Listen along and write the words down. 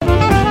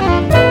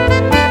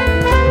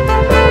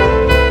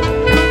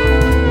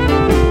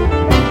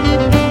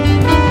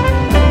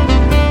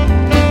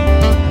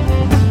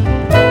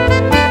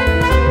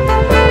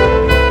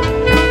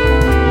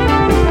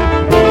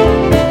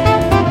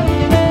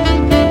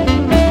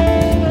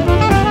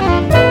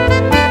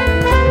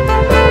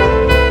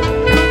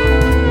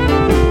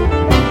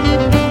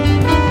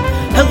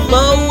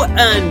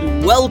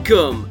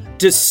Welcome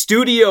to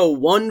Studio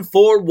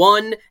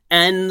 141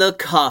 and the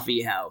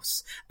Coffee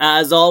House.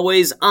 As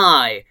always,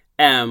 I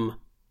am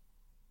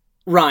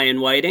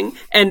Ryan Whiting,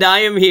 and I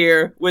am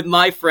here with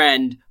my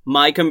friend,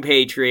 my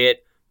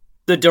compatriot,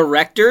 the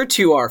director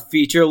to our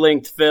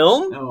feature-length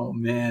film. Oh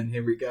man,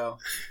 here we go.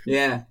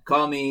 Yeah,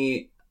 call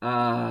me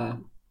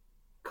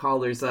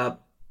Collars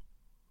Up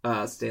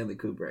Stanley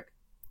Kubrick.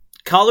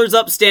 Collars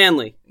Up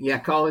Stanley. Yeah,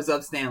 Collars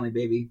Up Stanley,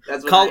 baby.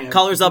 That's what I am.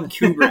 Collars Up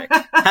Kubrick.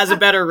 Has a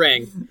better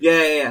ring.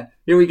 Yeah.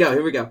 Here we go.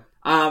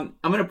 I'm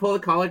going to pull the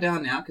collar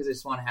down now because I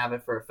just want to have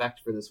it for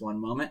effect for this one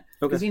moment.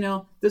 Because,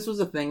 this was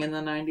a thing in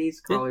the 90s.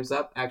 Collars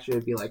Up actually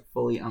would be like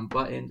fully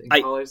unbuttoned and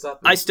collars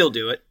up. I still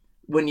do it.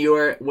 When you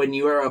were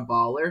a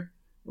baller,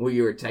 when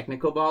you were a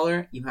technical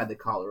baller, you had the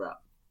collar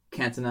up.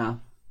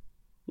 Cantona,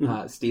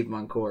 Steve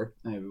Moncourt,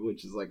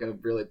 which is like a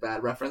really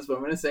bad reference, but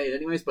I'm going to say it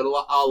anyways. But a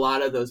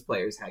lot of those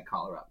players had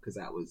collar up because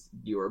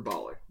you were a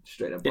baller,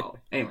 straight up baller.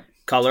 Anyway,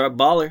 collar up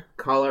baller.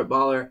 Collar up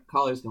baller.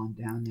 Collar's going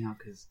down now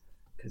because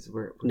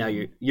we're now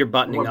you're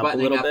buttoning up a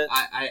little bit.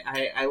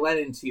 I let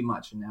in too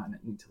much, and now I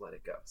need to let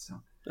it go.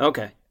 So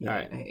okay, all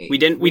right. We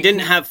didn't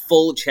have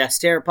full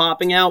chest hair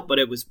popping out, but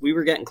we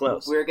were getting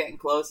close. We were getting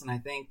close, and I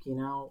think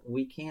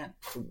we can't.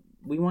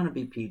 We want to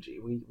be PG.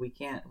 We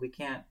can't. We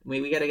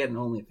got to get an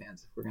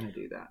OnlyFans if we're going to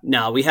do that.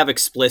 No, we have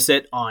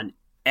explicit on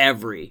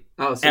every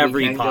podcast.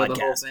 Go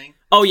the whole thing?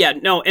 Oh yeah,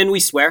 no, and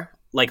we swear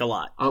like a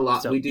lot. A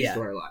lot. So, we do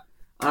swear a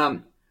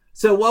lot.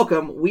 So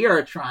welcome. We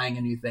are trying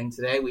a new thing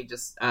today. We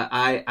just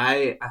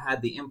I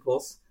had the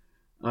impulse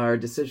or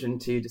decision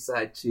to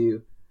decide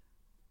to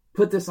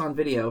put this on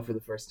video for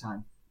the first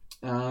time.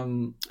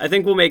 I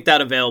think we'll make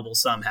that available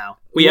somehow.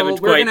 We'll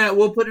put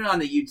it on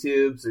the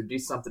YouTubes or do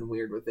something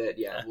weird with it.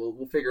 Yeah.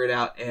 We'll figure it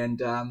out,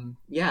 and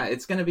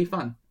it's gonna be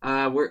fun.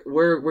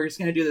 We're just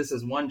gonna do this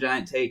as one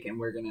giant take, and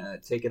we're gonna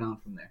take it on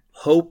from there.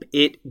 Hope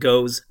it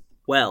goes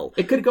well.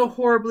 It could go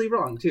horribly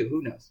wrong too.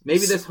 Who knows?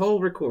 Maybe this whole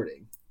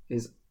recording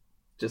is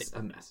just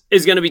a mess.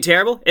 Is going to be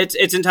terrible. It's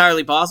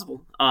entirely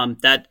possible.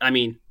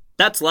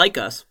 That's like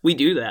us. We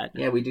do that.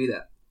 Yeah, we do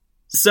that.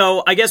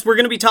 So I guess we're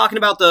going to be talking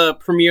about the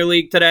Premier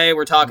League today.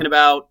 We're talking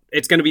about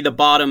it's going to be the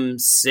bottom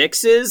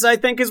sixes, I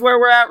think, is where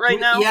we're at right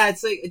now. Yeah,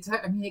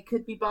 it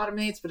could be bottom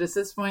eights, but at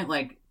this point,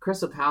 like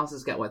Crystal Palace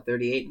has got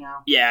 38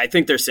 now. Yeah, I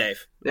think they're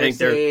safe. They're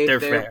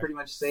pretty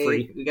much safe.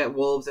 Free. We got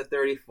Wolves at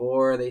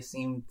 34. They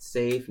seem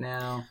safe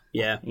now.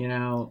 Yeah,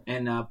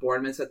 and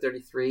Bournemouth's at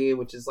 33,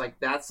 which is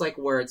that's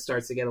where it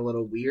starts to get a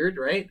little weird,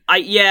 right?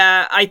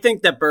 I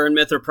think that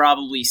Bournemouth are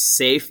probably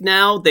safe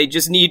now. They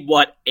just need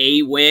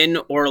a win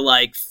or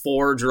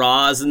 4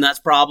 draws, and that's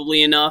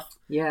probably enough.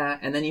 Yeah,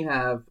 and then you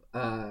have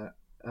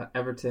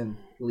Everton,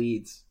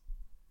 Leeds,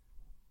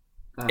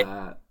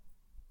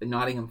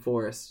 Nottingham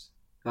Forest,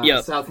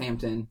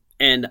 Southampton,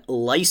 and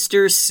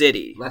Leicester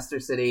City.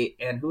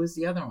 And who is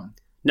the other one?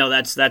 No,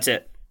 that's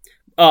it.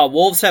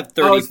 Wolves have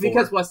 34. Oh, it's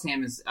because West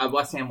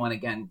Ham won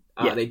again.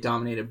 They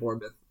dominated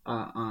Bournemouth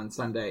on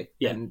Sunday.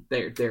 Yeah, and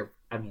they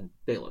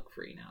look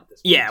free now at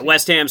this point. Yeah,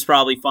 West Ham's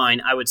probably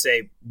fine. I would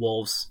say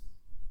Wolves.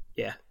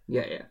 Yeah.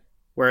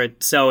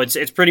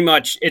 It's pretty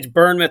much it's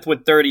Bournemouth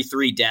with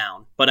 33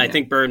 down, but I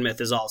think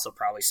Bournemouth is also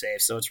probably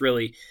safe. So it's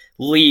really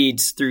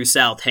Leeds through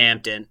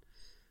Southampton.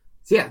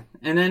 So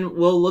and then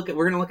we're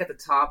going to look at the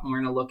top, and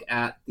we're going to look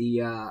at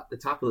the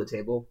top of the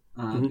table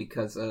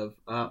because of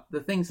the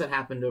things that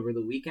happened over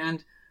the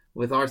weekend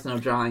with Arsenal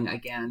drawing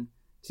again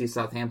to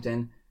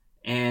Southampton,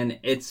 and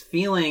it's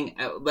feeling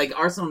like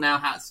Arsenal now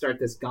has to start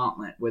this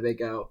gauntlet where they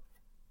go,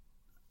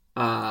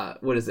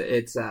 what is it?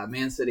 It's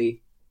Man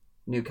City,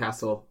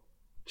 Newcastle,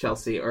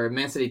 Chelsea, or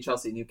Man City,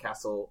 Chelsea,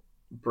 Newcastle,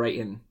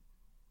 Brighton,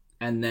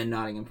 and then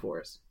Nottingham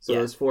Forest. So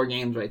those 4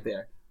 games right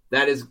there.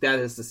 That is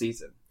the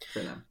season for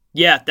them.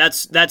 Yeah,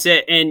 that's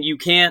it, and you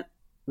can't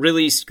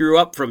really screw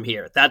up from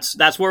here.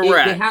 That's where we're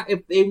at.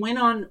 If they win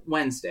on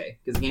Wednesday,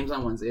 because the game's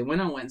on Wednesday, they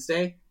win on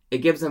Wednesday, it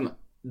gives them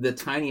the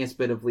tiniest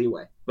bit of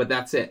leeway, but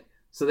that's it.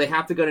 So they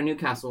have to go to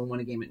Newcastle and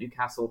win a game at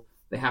Newcastle.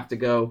 They have to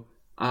go.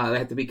 They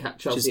have to beat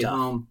Chelsea at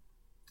home,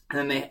 and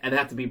then they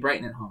have to beat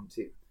Brighton at home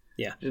too.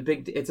 Yeah,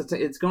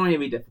 it's going to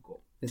be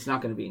difficult. It's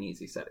not going to be an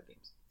easy set of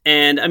games.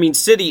 And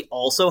City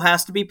also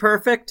has to be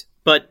perfect,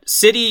 but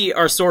City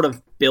are sort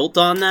of built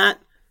on that.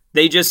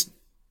 They just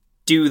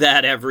do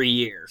that every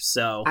year.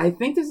 So I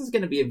think this is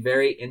going to be a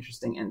very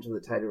interesting end to the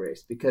title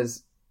race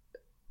because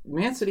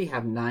Man City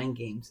have 9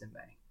 games in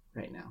May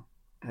right now,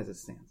 as it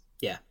stands.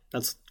 Yeah,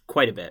 that's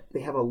quite a bit.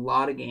 They have a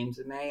lot of games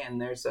in May, and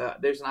there's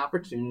an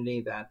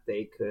opportunity that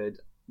they could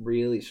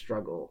really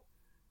struggle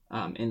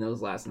in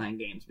those last 9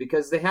 games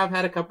because they have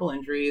had a couple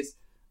injuries.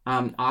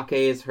 Ake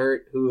is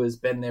hurt, who has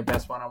been their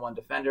best one-on-one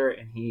defender,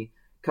 and he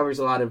covers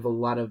a lot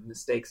of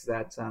mistakes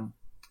that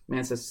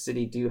Manchester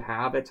City do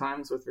have at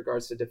times with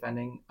regards to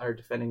defending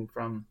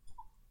from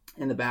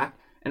in the back.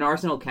 And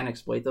Arsenal can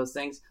exploit those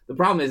things. The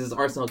problem is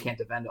Arsenal can't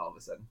defend all of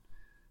a sudden.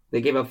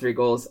 They gave up 3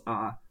 goals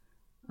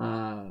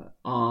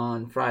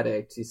on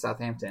Friday to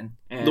Southampton.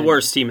 And the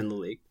worst team in the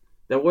league.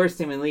 The worst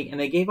team in the league. And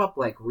they gave up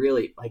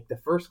the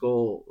first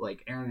goal,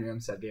 Aaron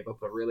Ramsey gave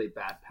up a really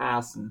bad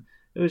pass, and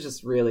it was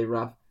just really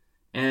rough.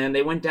 and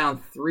they went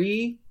down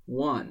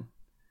 3-1.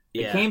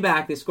 They Yeah. came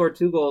back. They scored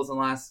 2 goals in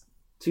the last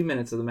 2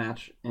 minutes of the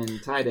match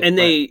and tied it. And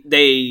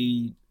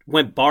they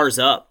went bars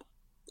up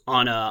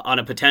on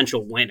a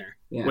potential winner,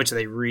 which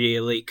they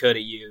really could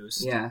have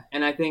used. Yeah,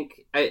 and I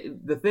think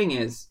the thing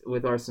is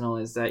with Arsenal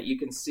is that you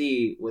can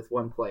see with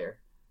one player.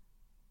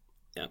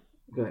 Yeah.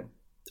 Go ahead.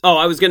 Oh,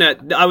 I was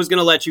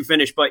gonna let you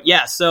finish, but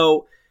yeah.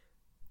 So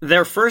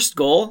their first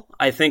goal,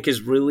 I think,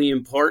 is really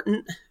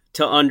important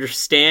to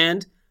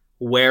understand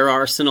where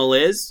Arsenal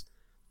is.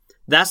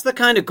 That's the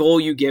kind of goal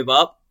you give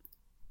up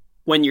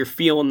when you're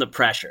feeling the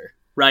pressure,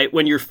 right?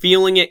 When you're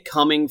feeling it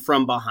coming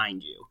from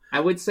behind you. I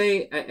would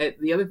say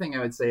the other thing I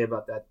would say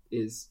about that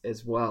is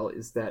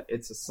that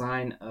it's a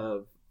sign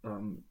of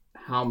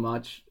how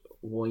much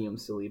William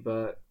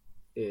Saliba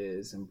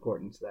is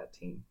important to that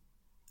team.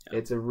 Yeah.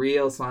 It's a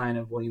real sign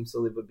of William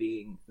Saliba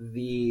being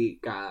the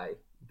guy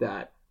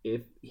that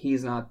if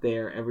he's not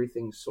there,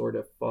 everything sort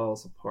of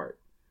falls apart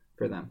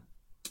for them,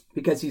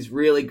 because he's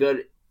really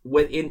good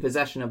in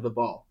possession of the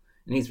ball,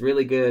 and he's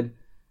really good.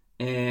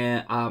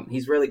 And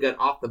he's really good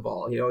off the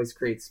ball. He always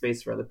creates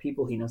space for other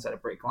people. He knows how to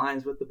break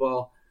lines with the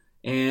ball.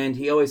 And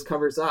he always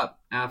covers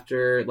up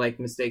after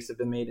mistakes have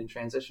been made in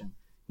transition.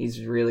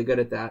 He's really good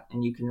at that.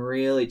 And you can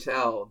really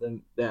tell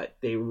them that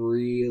they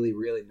really,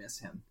 really miss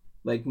him.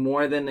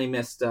 More than they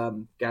missed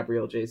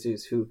Gabriel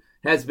Jesus, who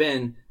has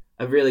been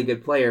a really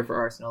good player for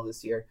Arsenal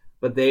this year.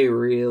 But they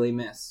really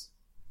miss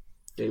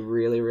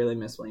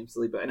William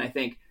Saliba. And I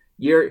think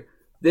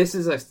this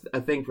is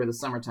a thing for the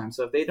summertime.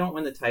 So if they don't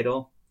win the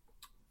title,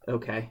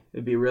 okay,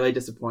 it'd be really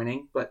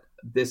disappointing, but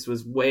this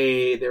was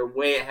they're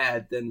way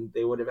ahead than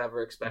they would have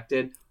ever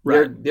expected.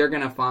 Right. They're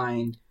going to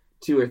find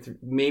 2 or 3,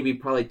 maybe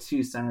probably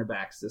 2 center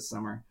backs this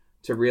summer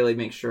to really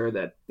make sure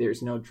that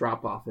there's no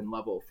drop off in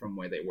level from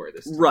where they were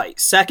this time. Right.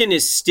 Second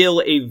is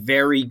still a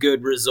very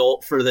good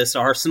result for this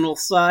Arsenal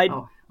side.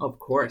 Oh, of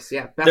course.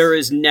 Yeah. There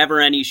is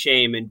never any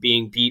shame in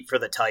being beat for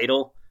the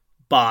title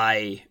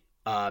by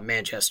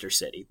Manchester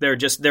City. They're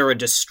a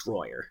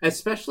destroyer.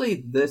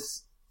 Especially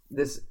this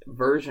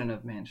version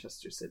of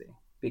Manchester City,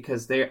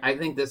 because I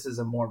think this is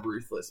a more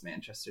ruthless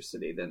Manchester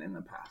City than in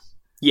the past.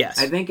 Yes.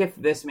 I think if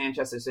this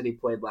Manchester City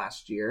played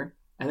last year,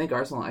 I think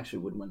Arsenal actually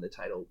would win the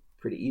title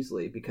pretty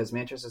easily, because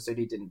Manchester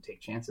City didn't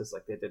take chances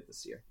like they did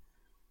this year.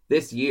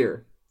 This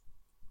year,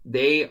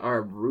 they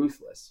are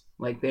ruthless.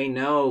 They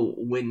know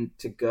when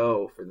to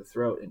go for the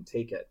throat and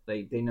take it.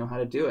 They know how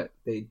to do it.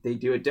 They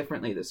do it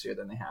differently this year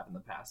than they have in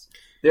the past.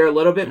 They're a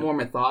little bit more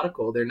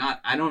methodical. They're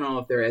not. I don't know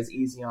if they're as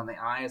easy on the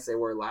eye as they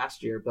were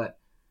last year, but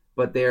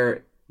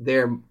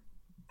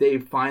they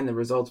find the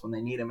results when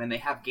they need them, and they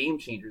have game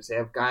changers. They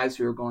have guys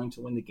who are going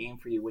to win the game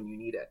for you when you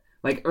need it.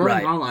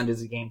 Erling Haaland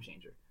is a game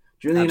changer.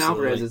 Julian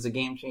Alvarez is a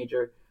game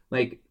changer.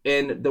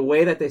 And the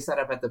way that they set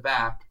up at the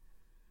back,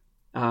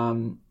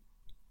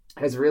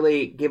 has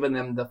really given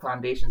them the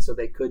foundation so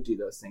they could do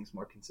those things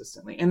more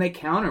consistently. And they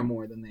counter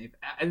more than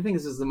I think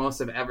this is the most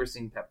I've ever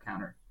seen Pep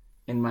counter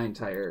in my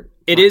entire time.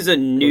 It is a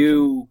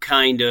new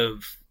kind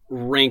of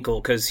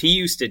wrinkle, because they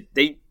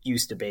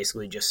used to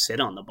basically just sit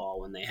on the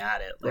ball when they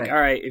had it. All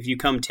right, if you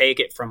come take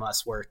it from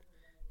us, we're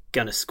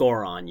going to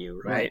score on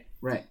you, right?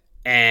 Right.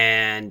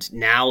 And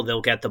now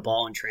they'll get the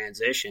ball in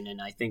transition,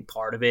 and I think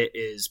part of it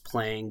is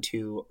playing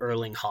to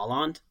Erling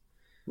Haaland.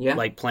 Yeah.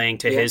 Playing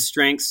to his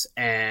strengths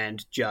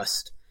and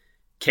just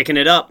kicking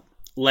it up,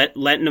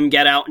 letting them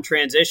get out in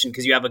transition,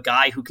 because you have a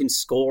guy who can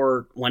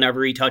score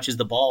whenever he touches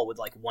the ball with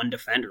one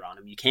defender on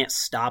him. You can't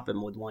stop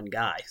him with one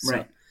guy.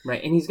 So.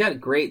 Right. And he's got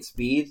great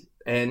speed,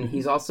 and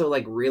he's also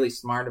really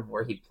smart of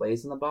where he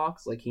plays in the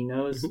box. He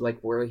knows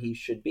where he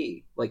should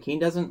be. He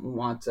doesn't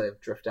want to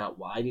drift out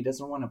wide. He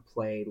doesn't want to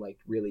play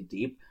really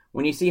deep.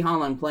 When you see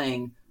Haaland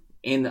playing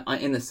in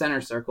the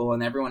center circle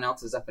and everyone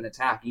else is up in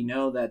attack, you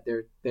know that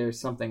there's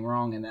something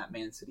wrong in that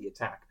Man City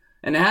attack.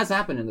 And it has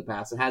happened in the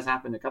past. It has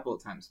happened a couple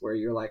of times where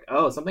you're like,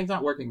 oh, something's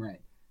not working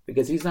right,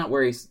 because he's not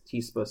where he's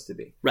supposed to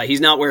be. Right, he's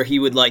not where he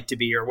would like to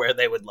be or where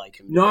they would like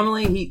him to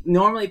be.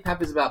 Normally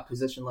Pep is about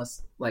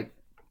positionless, like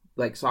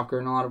soccer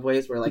in a lot of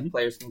ways, where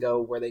players can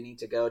go where they need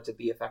to go to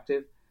be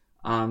effective.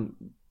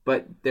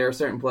 But there are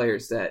certain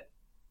players that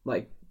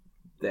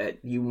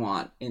you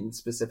want in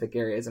specific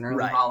areas, and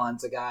Erling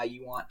Haaland's a guy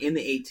you want in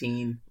the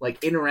 18,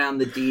 in around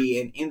the D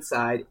and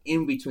inside,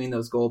 in between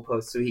those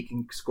goalposts, so he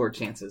can score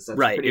chances. That's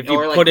right. If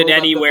you put it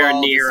anywhere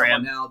near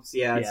him, else,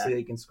 so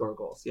he can score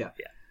goals. Yeah.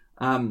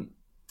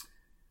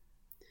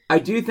 I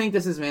do think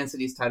this is Man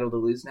City's title to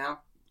lose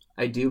now.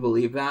 I do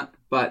believe that,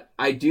 but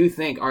I do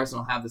think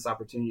Arsenal have this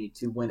opportunity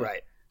to win it.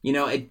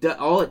 Right.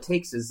 All it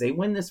takes is they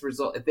win this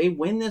result. If they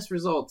win this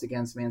result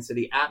against Man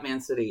City at Man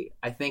City,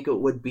 I think it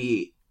would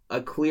be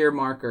a clear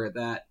marker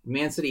that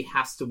Man City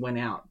has to win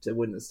out to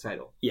win this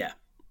title. Yeah.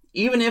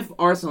 Even if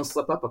Arsenal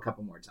slip up a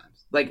couple more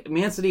times.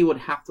 Man City would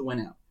have to win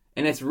out.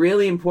 And it's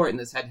really important,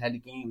 this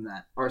head-to-head game,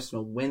 that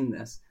Arsenal win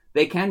this.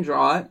 They can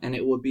draw it, and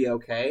it would be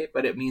okay,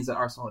 but it means that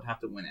Arsenal would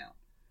have to win out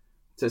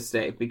to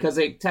stay. Because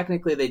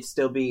they'd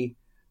still be...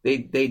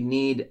 They'd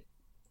need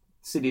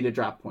City to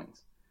drop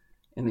points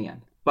in the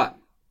end. But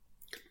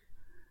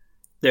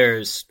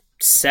there's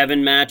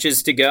 7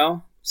 matches to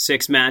go.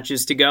 6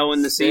 matches to go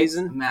in the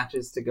season. 6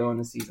 matches to go in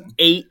the season.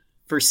 8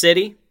 for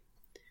City.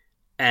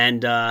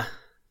 And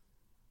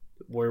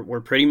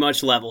we're pretty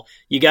much level.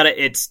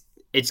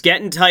 It's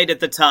getting tight at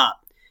the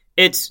top.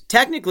 It's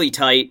technically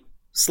tight,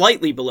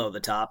 slightly below the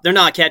top. They're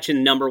not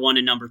catching number 1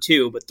 and number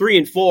 2, but 3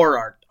 and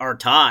 4 are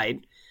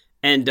tied.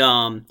 And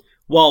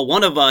while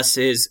one of us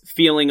is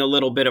feeling a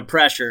little bit of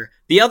pressure,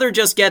 the other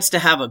just gets to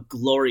have a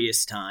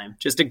glorious time.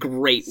 Just a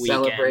great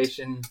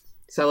weekend.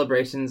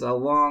 Celebrations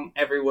along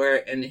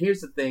everywhere. And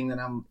here's the thing that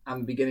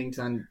I'm beginning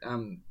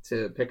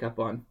to pick up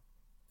on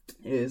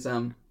is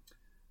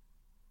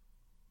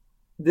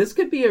this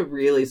could be a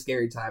really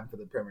scary time for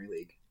the Premier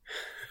League.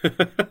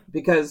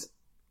 Because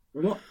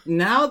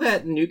now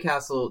that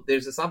Newcastle,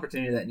 there's this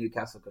opportunity that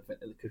Newcastle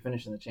could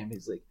finish in the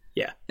Champions League.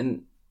 Yeah.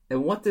 And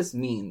what this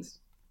means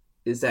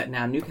is that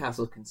now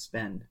Newcastle can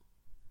spend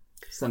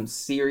some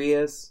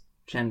serious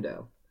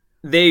chendo.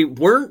 They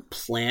weren't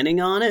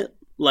planning on it.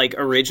 Like,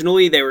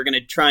 originally, they were going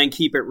to try and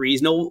keep it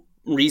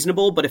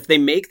reasonable, but if they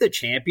make the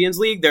Champions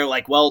League, they're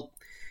like, well,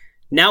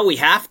 now we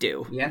have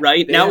to,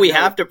 right? Now we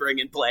have to bring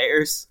in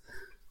players.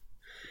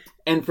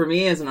 And for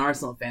me, as an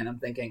Arsenal fan, I'm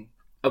thinking,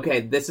 okay,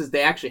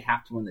 they actually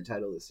have to win the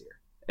title this year,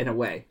 in a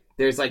way.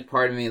 There's, like,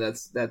 part of me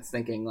that's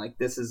thinking, like,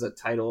 this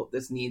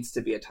needs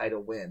to be a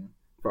title win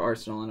for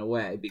Arsenal in a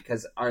way,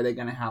 because are they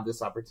going to have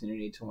this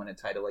opportunity to win a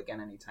title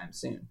again anytime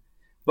soon?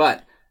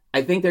 But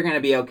I think they're going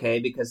to be okay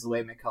because the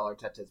way Mikel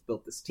Arteta has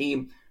built this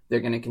team, they're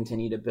going to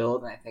continue to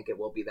build, and I think it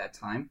will be that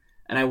time.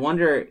 And I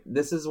wonder,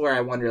 this is where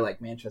I wonder, like,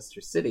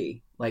 Manchester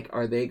City, like,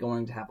 are they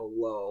going to have a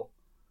low?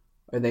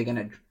 Are they going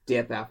to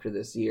dip after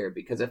this year?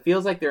 Because it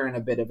feels like they're in a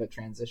bit of a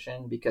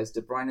transition, because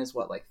De Bruyne is,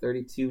 like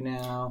 32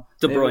 now?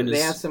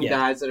 They have some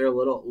guys that are a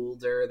little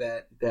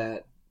older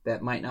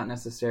that might not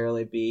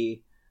necessarily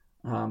be,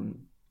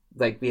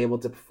 be able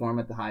to perform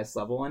at the highest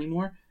level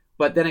anymore.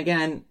 But then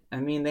again, I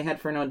mean, they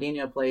had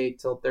Fernandinho play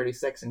till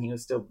 36, and he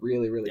was still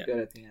really, really good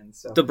at the end.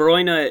 So De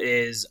Bruyne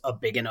is a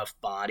big enough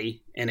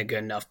body and a good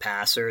enough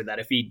passer that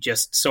if he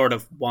just sort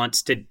of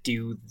wants to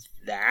do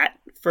that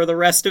for the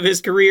rest of his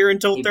career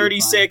until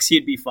 36,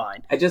 he'd be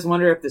fine. I just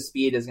wonder if the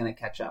speed is going to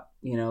catch up.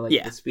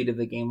 The speed of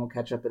the game will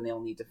catch up, and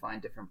they'll need to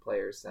find different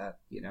players that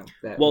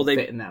will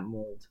fit in that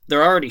mold.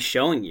 They're already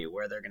showing you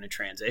where they're going to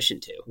transition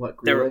to. What,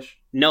 Grealish?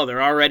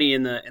 They're already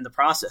in the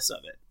process of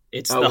it.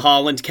 It's the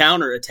Holland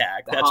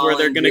counterattack. That's where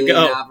they're going to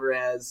go.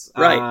 Alvarez,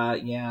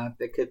 right?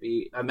 That could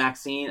be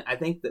Maxine. I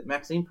think that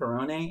Maxine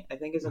Perrone,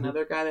 is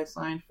another guy they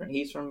signed.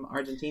 He's from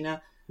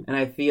Argentina, and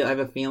I have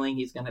a feeling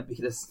he's going to be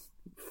this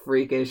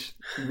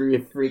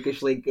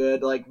freakishly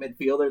good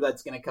midfielder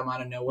that's going to come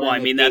out of nowhere. Well, I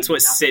mean, that's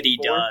what City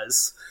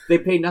does. They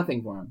paid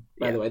nothing for him,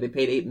 by the way. They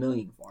paid $8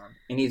 million for him,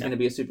 and he's going to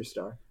be a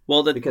superstar.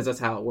 Well, because that's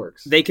how it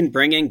works. They can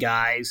bring in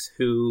guys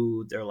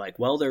who they're like,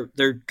 well,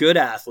 they're good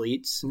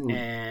athletes,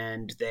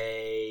 and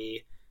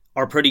they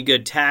are pretty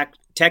good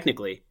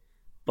technically,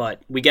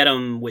 but we get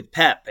them with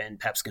Pep, and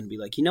Pep's going to be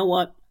like, you know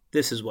what?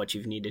 This is what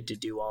you've needed to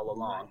do all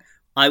along.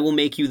 I will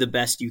make you the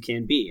best you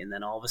can be. And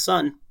then all of a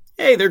sudden,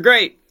 hey, they're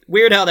great.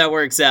 Weird how that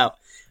works out.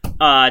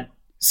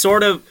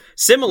 Sort of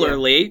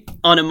similarly,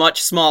 on a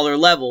much smaller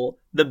level,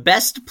 the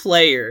best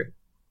player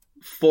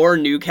for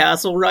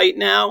Newcastle right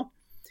now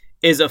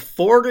is a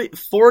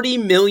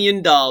 $40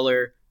 million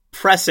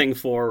pressing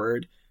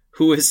forward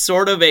who is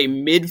sort of a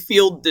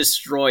midfield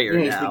destroyer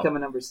now. He's become a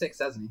number 6,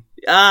 hasn't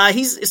he?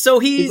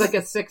 He's like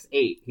a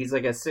 6'8". He's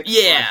like a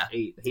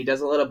 6/8. He does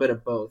a little bit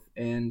of both,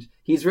 and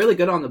he's really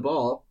good on the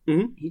ball.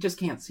 Mm-hmm. He just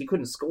can't. He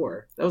couldn't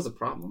score. That was a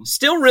problem.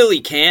 Still really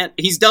can't.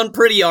 He's done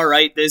pretty all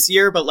right this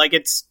year, but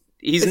it's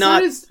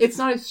not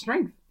his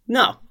strength.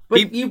 No.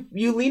 But you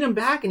lean him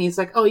back, and he's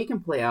like, oh, he can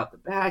play out the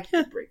back. He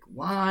can break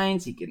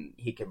lines. He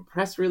can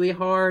press really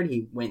hard.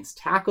 He wins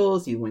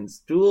tackles. He wins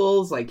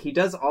duels. He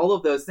does all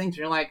of those things. And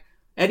you're like,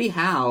 Eddie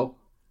Howe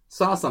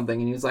saw something,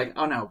 and he was like,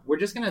 oh, no, we're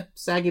just going to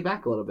sag you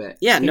back a little bit.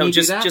 Yeah,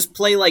 just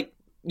play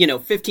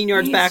 15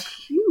 yards back.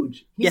 He's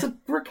huge. He's a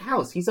brick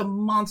house. He's a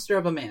monster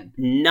of a man.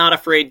 Not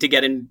afraid to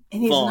get involved.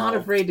 And he's not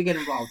afraid to get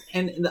involved.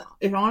 And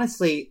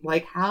honestly,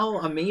 how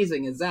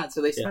amazing is that?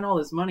 So they spent all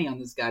this money on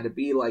this guy to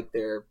be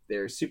their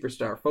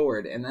superstar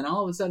forward, and then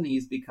all of a sudden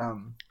he's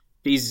become...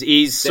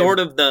 He's sort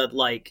of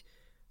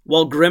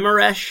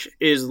Grimaresh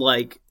is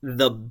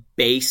the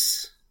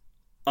base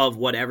of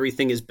what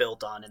everything is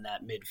built on in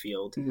that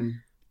midfield. Mm-hmm.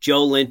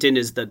 Joe Linton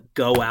is the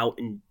go out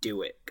and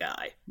do it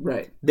guy.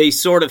 Right. They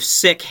sort of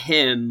sick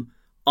him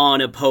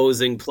on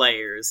opposing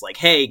players.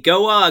 Hey,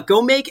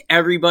 go make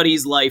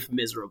everybody's life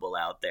miserable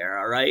out there,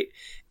 all right?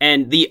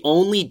 And the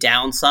only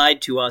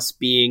downside to us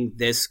being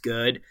this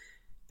good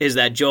is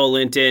that Joe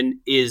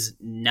Linton is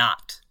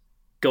not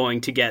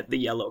going to get the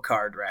yellow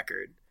card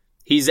record.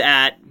 He's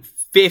at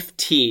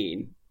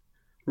 15.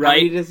 Right? How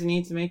many does he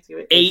need to make to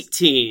it?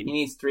 18. He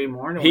needs 3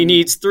 more? He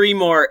needs 3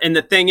 more. And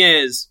the thing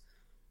is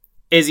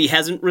he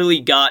hasn't really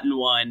gotten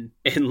one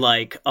in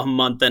a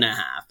month and a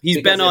half.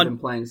 He's been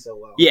playing so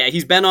well. Yeah,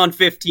 he's been on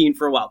 15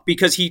 for a while.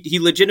 Because he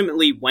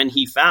legitimately, when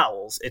he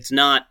fouls, it's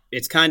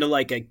kind of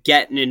like a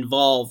getting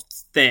involved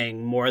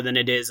thing more than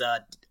it is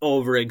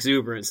over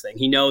exuberance thing.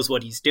 He knows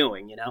what he's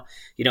doing, you know?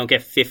 You don't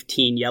get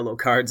 15 yellow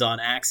cards on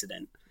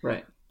accident.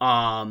 Right.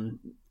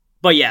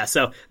 But yeah,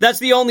 so that's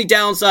the only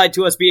downside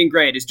to us being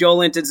great is Joe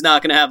Linton's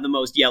not going to have the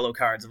most yellow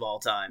cards of all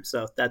time.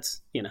 So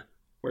that's,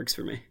 works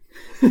for me.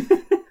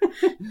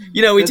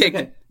 We take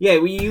okay. Yeah,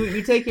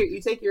 you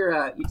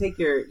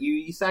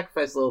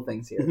sacrifice little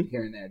things here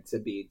and there to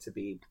be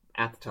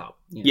at the top.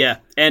 Yeah,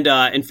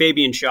 and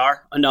Fabian Schär,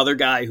 another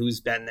guy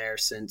who's been there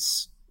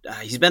since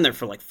he's been there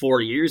for like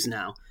 4 years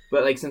now.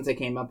 But like since they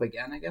came up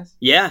again, I guess.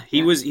 Yeah,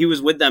 he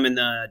was with them in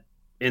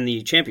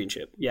the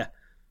championship. Yeah.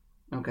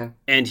 Okay.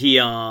 And he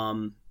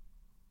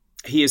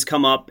has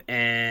come up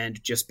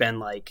and just been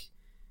like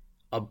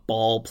a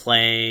ball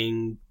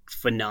playing,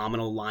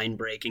 phenomenal line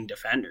breaking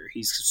defender.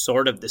 He's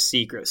sort of the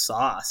secret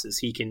sauce, is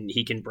he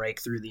can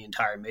break through the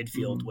entire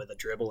midfield with a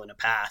dribble and a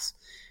pass.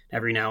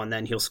 Every now and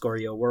then he'll score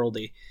you a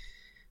worldie.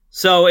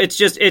 So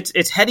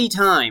it's heady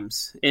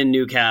times in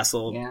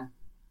Newcastle. Yeah.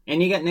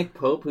 And you got Nick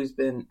Pope, who's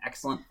been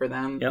excellent for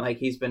them. Yep. Like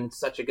he's been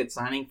such a good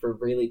signing for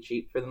really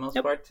cheap for the most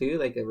part too.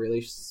 Like a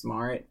really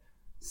smart,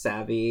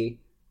 savvy,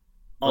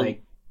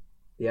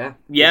 yeah.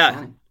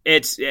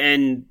 It's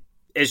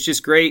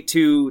just great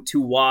to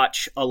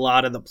watch a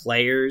lot of the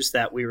players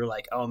that we were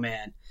like, oh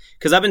man,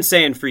 because I've been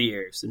saying for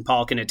years, and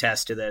Paul can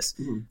attest to this,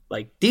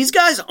 like these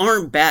guys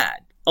aren't bad.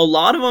 A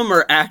lot of them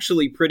are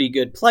actually pretty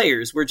good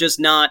players. We're just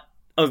not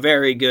a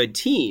very good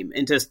team.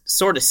 And to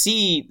sort of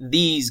see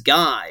these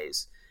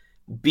guys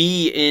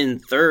be in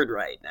third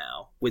right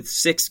now with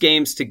 6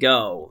 games to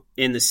go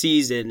in the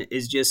season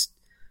is just,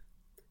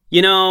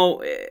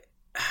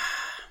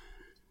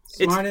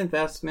 smart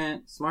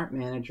investment, smart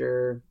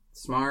manager,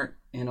 smart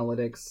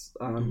analytics,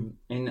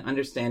 and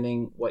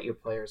understanding what your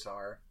players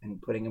are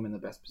and putting them in the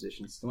best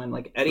positions to win.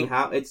 Like Eddie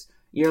Howe,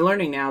 you're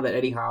learning now that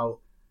Eddie Howe,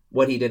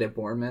 what he did at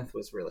Bournemouth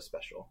was really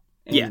special.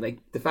 And like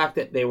the fact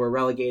that they were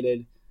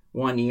relegated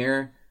 1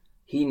 year,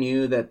 he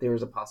knew that there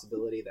was a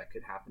possibility that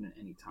could happen at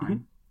any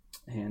time.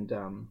 And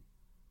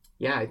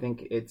I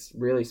think it's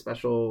really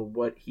special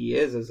what he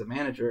is as a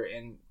manager.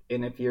 And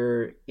if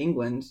you're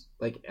England,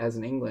 like as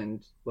an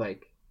England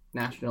like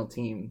national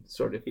team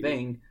sort of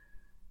thing,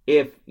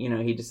 if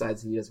he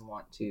decides he doesn't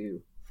want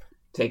to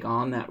take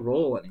on that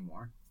role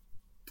anymore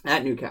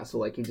at Newcastle,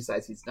 like he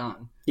decides he's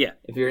done. Yeah.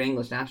 If you're an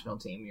English national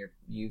team,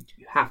 you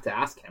have to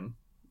ask him.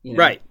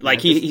 Right.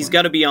 Like he's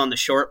got to be on the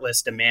short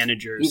list of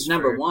managers. He's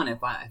number one.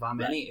 If I'm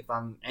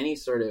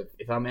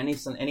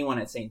anyone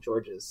at St.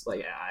 George's,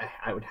 like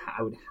I would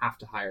have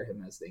to hire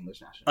him as the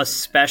English national team.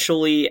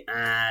 Especially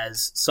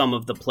as some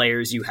of the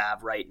players you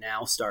have right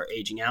now start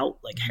aging out,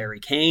 like Harry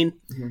Kane,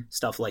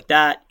 stuff like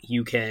that.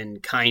 You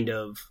can kind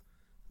of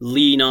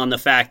lean on the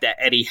fact that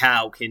Eddie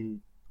Howe can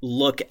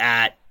look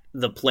at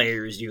the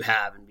players you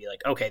have and be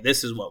like, okay,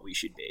 this is what we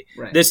should be.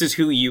 Right. This is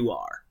who you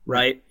are,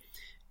 right?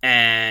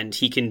 And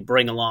he can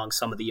bring along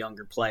some of the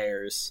younger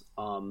players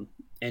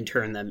and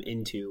turn them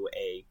into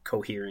a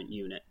coherent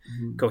unit,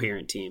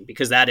 coherent team,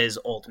 because that is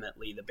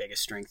ultimately the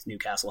biggest strength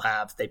Newcastle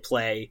have. They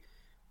play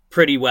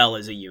pretty well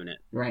as a unit.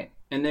 Right.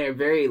 And they're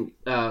very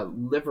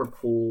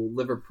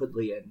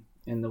Liverpudlian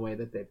in the way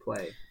that they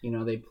play.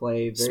 They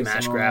play very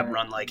smash, similar. grab,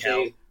 run like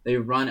hell. They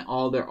run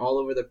they're all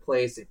over the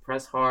place. They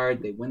press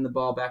hard. They win the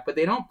ball back, but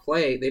they don't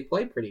play. They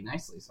play pretty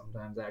nicely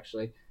sometimes,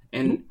 actually.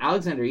 And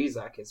Alexander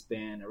Isak has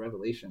been a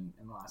revelation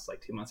in the last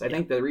 2 months. I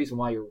think the reason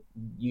why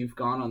you've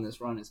gone on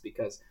this run is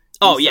because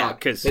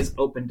Isak has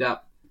opened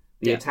up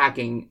the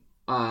attacking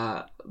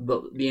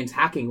the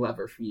attacking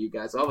lever for you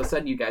guys. All of a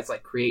sudden, you guys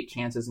create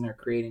chances and are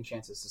creating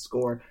chances to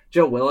score.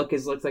 Joe Willock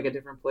has looked like a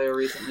different player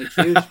recently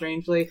too.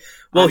 Strangely,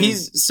 well,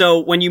 so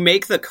when you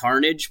make the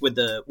carnage with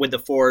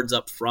the forwards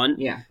up front,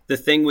 the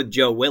thing with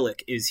Joe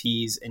Willock is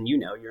and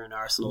you're an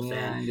Arsenal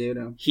fan. I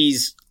do.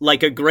 He's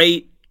like a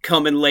great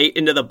coming late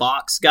into the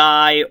box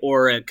guy,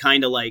 or a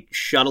kind of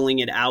shuttling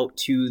it out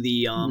to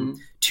the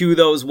to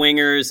those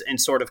wingers and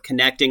sort of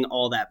connecting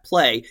all that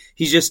play.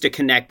 He's just a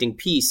connecting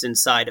piece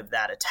inside of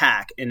that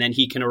attack, and then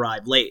he can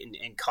arrive late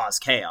and cause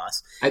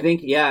chaos. I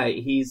think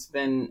he's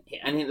been.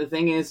 I mean, the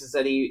thing is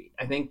that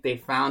I think they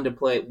found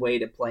a way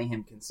to play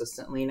him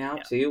consistently now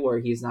too, where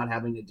he's not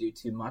having to do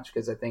too much,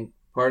 because I think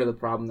part of the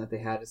problem that they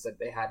had is that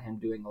they had him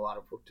doing a lot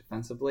of work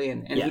defensively,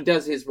 and he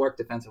does his work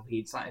defensively.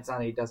 It's not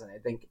that he doesn't. I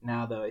think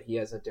now, though, he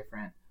has a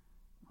different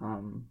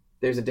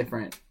there's a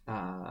different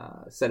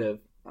set of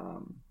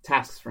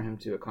tasks for him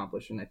to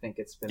accomplish, and I think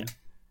it's been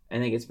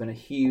a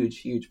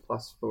huge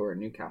plus for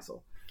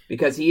Newcastle,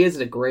 because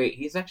he's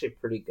actually a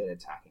pretty good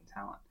attacking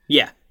talent.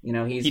 Yeah.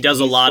 He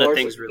does a lot of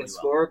things really well. He can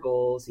score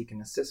goals, he can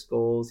assist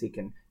goals, he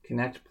can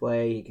connect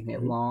play, he can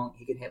hit long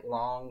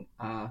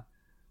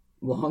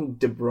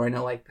De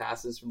Bruyne-like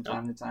passes from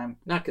time to time.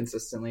 Not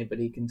consistently, but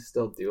he can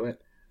still do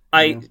it.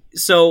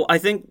 So I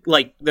think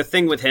the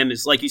thing with him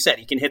is, like you said,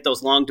 he can hit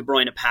those long De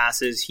Bruyne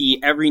passes.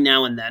 He every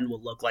now and then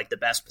will look like the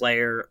best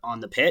player on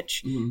the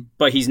pitch,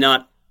 but he's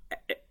not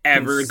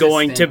ever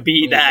going to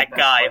be that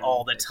guy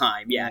all the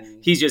time. Yeah.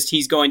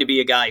 He's going to be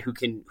a guy who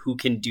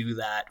can do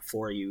that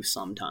for you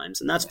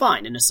sometimes, and that's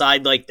fine. And a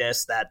side like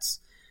this,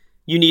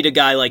 you need a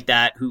guy like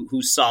that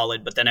who's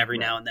solid, but then every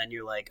now and then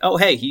you're like, oh,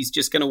 hey, he's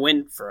just going to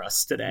win for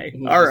us today.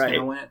 He's All just right.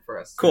 going to win it for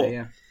us Cool. today,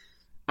 yeah.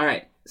 All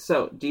right.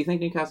 So, do you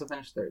think Newcastle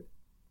finished third?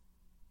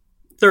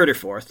 Third or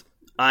fourth.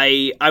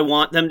 I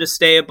want them to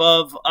stay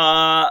above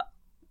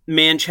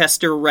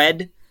Manchester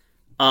Red,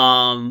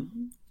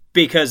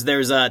 because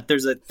there's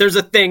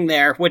a thing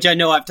there, which I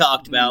know I've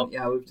talked about.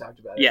 Yeah, we've talked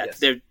about it. Yeah,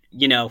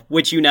 yes.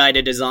 Which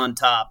United is on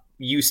top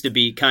used to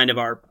be kind of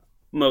our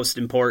most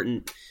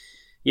important.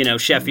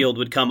 Sheffield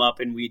would come up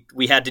and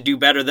we had to do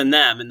better than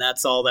them, and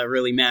that's all that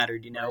really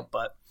mattered. Right.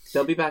 But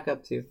they'll be back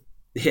up too.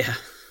 Yeah.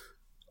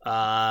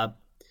 I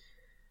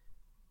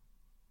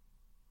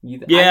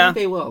think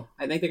they will.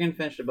 I think they're going to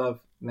finish above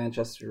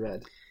Manchester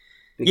Red.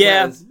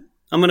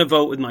 I'm going to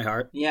vote with my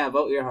heart. Yeah,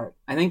 vote with your heart.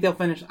 I think they'll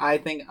finish.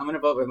 I'm going to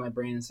vote with my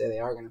brain and say they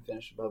are going to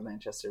finish above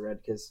Manchester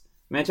Red, because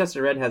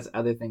Manchester Red has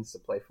other things to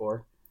play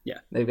for. Yeah.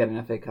 They've got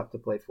an FA Cup to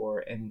play for,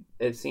 and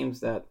it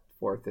seems that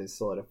fourth is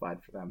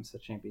solidified for them, so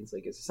Champions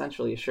League is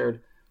essentially assured.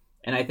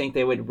 And I think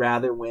they would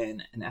rather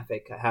win an FA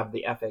Cup, have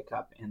the FA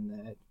Cup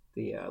and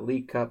the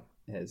League Cup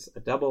as a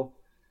double,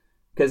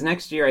 because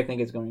next year I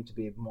think is going to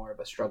be more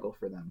of a struggle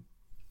for them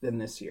than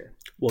this year.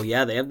 Well,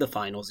 yeah, they have the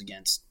finals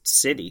against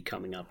City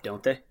coming up,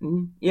 don't they?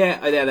 Mm-hmm.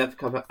 Yeah, that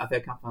FA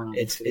Cup final.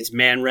 It's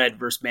Man Red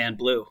versus Man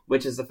Blue,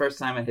 which is the first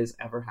time it has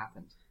ever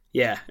happened.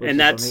 Yeah, and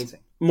that's amazing.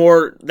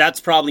 That's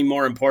probably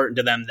more important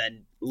to them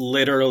than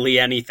literally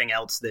anything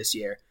else this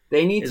year.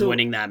 They need to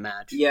winning that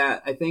match. Yeah,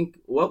 I think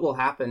what will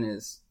happen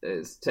is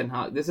Ten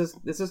Hag. This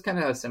is kind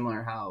of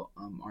similar how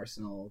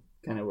Arsenal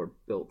kind of were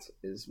built,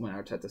 is when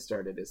Arteta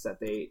started. Is that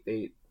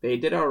they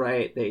did all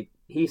right.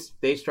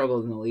 They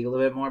struggled in the league a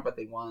little bit more, but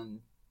they won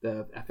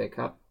the FA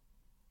Cup,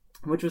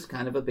 which was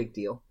kind of a big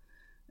deal.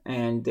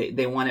 And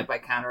they won it by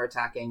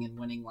counterattacking and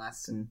winning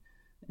less and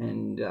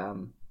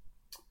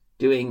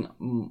doing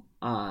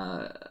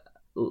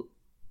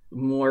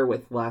more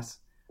with less.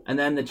 And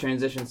then the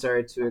transition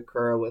started to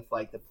occur with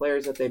like the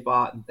players that they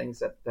bought and things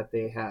that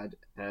they had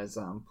as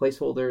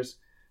placeholders.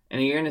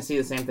 And you're going to see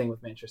the same thing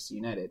with Manchester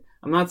United.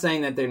 I'm not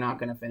saying that they're not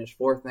going to finish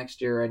fourth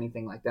next year or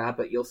anything like that,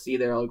 but you'll see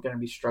there are going to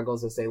be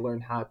struggles as they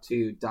learn how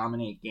to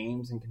dominate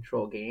games and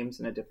control games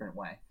in a different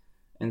way.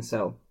 And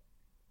so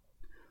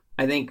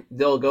I think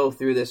they'll go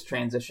through this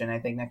transition. I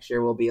think next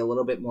year will be a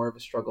little bit more of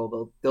a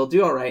struggle. They'll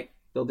do all right.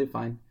 They'll do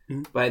fine.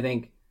 Mm-hmm. But I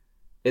think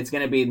it's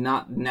going to be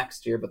not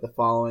next year, but the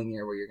following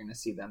year where you're going to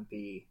see them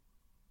be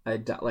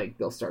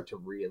they'll start to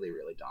really,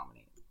 really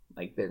dominate.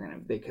 Like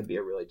they could be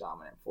a really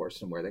dominant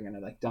force, and where they're going to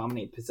like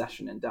dominate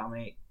possession and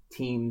dominate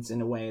teams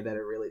in a way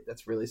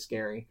that's really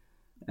scary.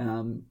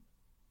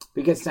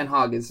 Because Ten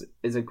Hag is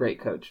a great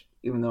coach,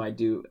 even though I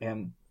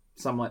am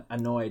somewhat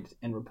annoyed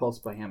and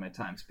repulsed by him at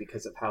times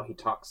because of how he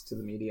talks to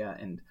the media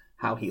and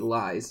how he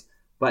lies.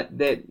 But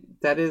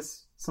that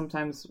is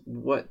sometimes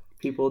what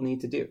people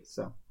need to do.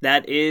 So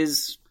that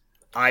is,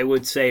 I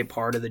would say,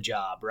 part of the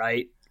job,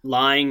 right?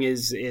 Lying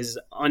is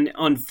an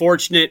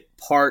unfortunate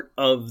part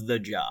of the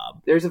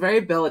job. There's a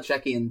very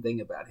Belichickian thing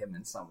about him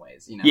in some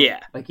ways, Yeah,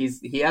 like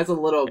he has a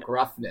little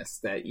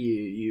gruffness that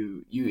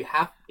you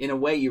have, in a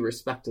way, you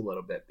respect a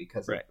little bit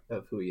because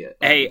of who he is.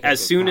 Hey,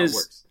 as soon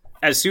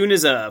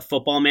as a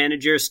football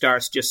manager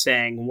starts just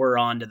saying we're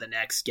on to the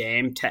next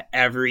game to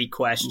every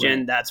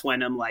question, that's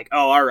when I'm like,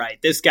 oh, all right,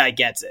 this guy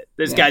gets it.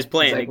 This guy's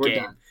playing a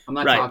game. Done. I'm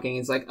not talking.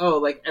 It's like, oh,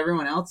 like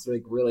everyone else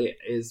really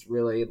is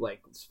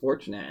like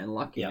fortunate and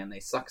lucky, and they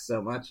suck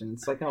so much, and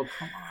it's like, oh,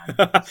 come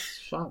on,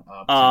 shut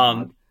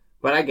up.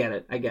 But I get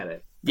it.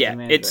 Yeah,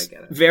 it's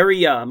very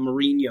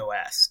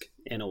Mourinho-esque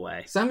in a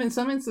way. In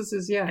some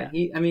instances, yeah.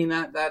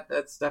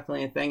 That's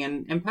definitely a thing,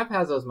 and Pep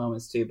has those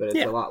moments too, but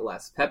it's a lot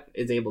less. Pep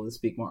is able to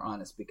speak more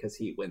honest because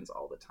he wins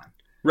all the time.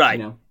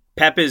 Right.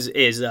 Pep is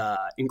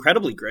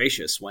incredibly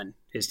gracious when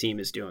his team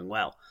is doing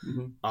well.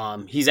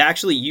 Mm-hmm. He's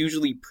actually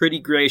usually pretty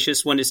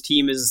gracious when his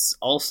team is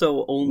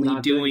also only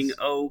doing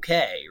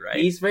okay, right?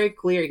 He's very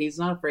clear. He's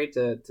not afraid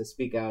to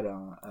speak out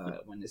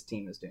when his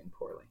team is doing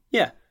poorly.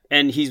 Yeah,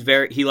 and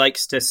he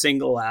likes to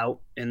single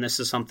out, and this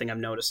is something I've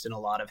noticed in a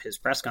lot of his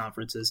press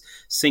conferences,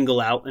 single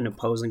out an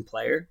opposing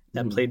player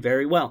that played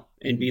very well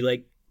and be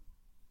like,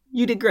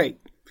 you did great.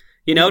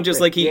 Just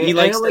like he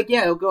likes to,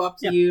 he'll go up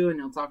to you and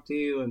he'll talk to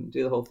you and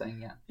do the whole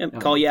thing.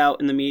 Call you out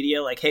in the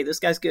media like, hey, this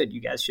guy's good.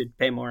 You guys should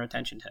pay more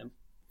attention to him.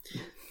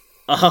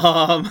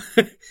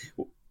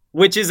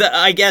 Which is,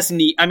 I guess,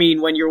 neat. I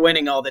mean, when you're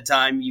winning all the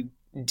time, you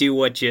do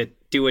what you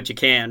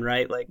can,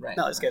 right? Like,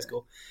 this guy's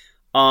cool.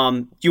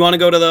 Do you want to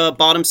go to the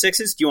bottom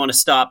sixes? Do you want to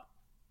stop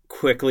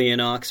quickly in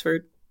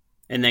Oxford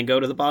and then go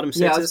to the bottom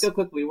sixes? Yeah, let's go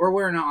quickly. We're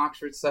wearing our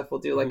Oxford stuff.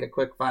 We'll do like a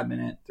quick 3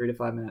 to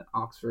 5 minute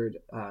Oxford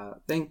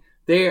thing.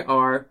 They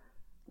are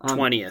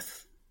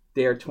 20th.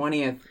 They are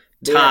 20th.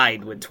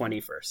 Tied with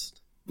 21st.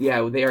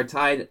 Yeah, they are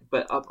tied,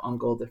 but up on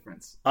goal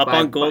difference.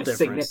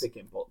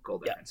 Significant goal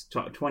difference.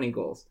 20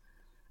 goals.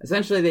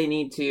 Essentially, they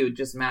need to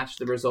just match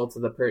the results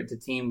of the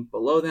team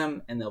below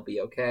them, and they'll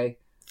be okay.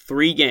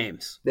 3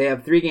 games. They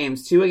have 3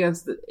 games, 2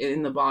 against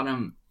in the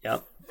bottom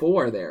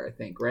 4 there, I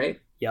think, right?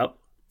 Yep.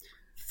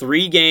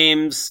 3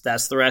 games.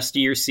 That's the rest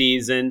of your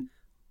season.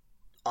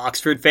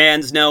 Oxford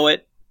fans know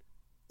it.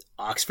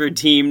 Oxford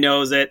team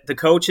knows it. The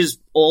coach has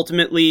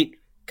ultimately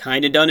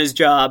kind of done his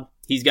job.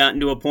 He's gotten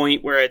to a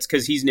point where it's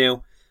because he's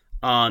new.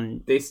 Where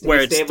it's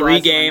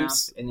 3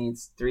 games. It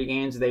needs 3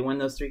 games. They win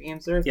those 3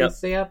 games, or if they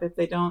stay up. If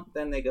they don't,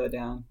 then they go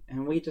down.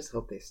 And we just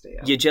hope they stay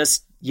up. You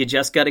just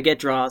got to get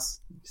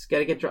draws. Just got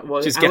to get draws.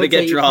 Well, just got to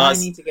get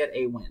draws. You need to get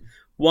a win.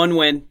 1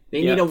 win.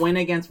 They need a win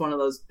against one of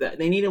those.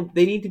 They need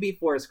to beat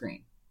Forest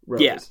Green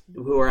Rovers,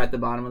 who are at the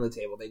bottom of the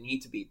table. They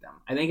need to beat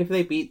them. I think if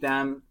they beat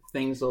them,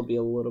 things will be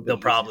a little bit. They'll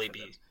probably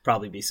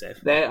be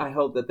safe. I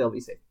hope that they'll be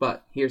safe.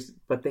 But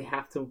they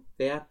have to.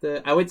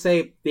 I would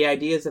say the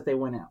idea is that they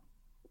win out.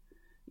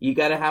 You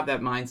got to have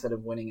that mindset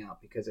of winning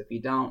out, because if you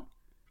don't,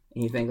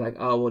 and you think like,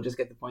 oh, we'll just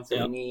get the points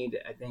that we need,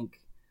 I think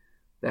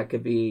that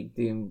could be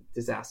doomed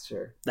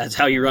disaster. That's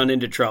how you run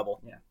into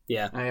trouble.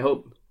 Yeah. I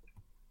hope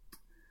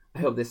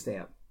they stay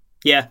up.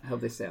 Yeah. I hope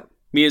they stay up.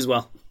 Me as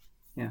well.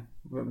 Yeah.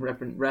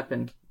 Repping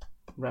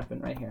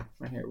right here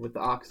with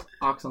the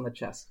ox on the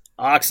chest.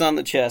 Ox on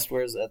the chest.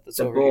 Where is that? That's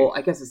the over bull. here.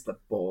 I guess it's the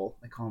bull.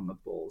 I call them the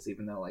bulls,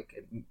 even though like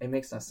it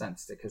makes no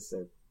sense because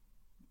they're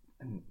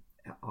an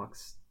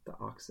ox. The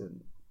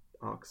oxen.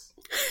 Ox.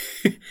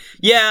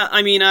 Yeah,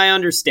 I mean, I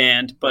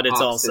understand, but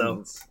it's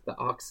also the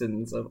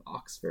Oxens of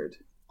Oxford.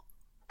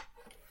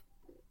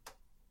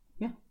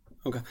 Yeah.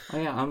 Okay. Oh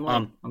yeah,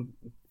 I'm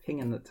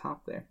pinging the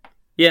top there.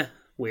 Yeah,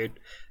 weird.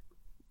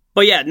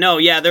 But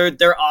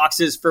they're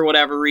oxes for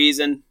whatever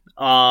reason.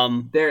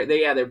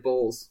 They're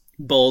bulls.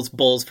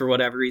 Bulls for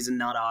whatever reason,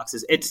 not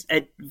oxes. It's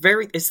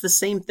the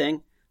same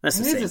thing. That's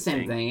the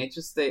same thing. It's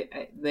just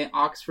the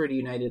Oxford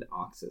United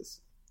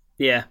Oxes.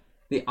 Yeah.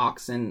 The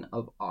Oxen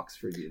of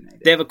Oxford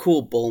United. They have a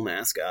cool bull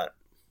mascot.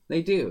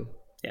 They do.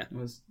 Yeah. It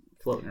was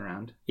floating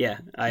around. Yeah.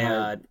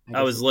 I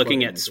was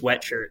looking at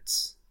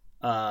sweatshirts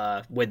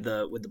with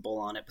the bull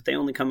on it, but they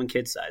only come in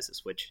kid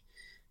sizes, which,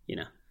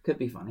 could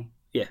be funny.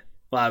 Yeah.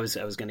 Well, I was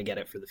going to get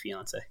it for the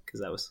fiance because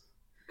that was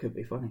could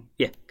be funny.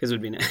 Yeah, because it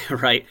would be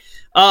right.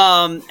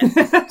 So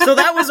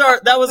that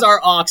was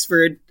our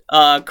Oxford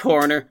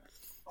corner.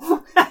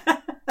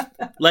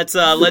 Let's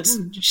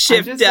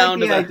shift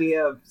down to the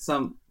idea of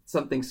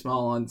something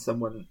small on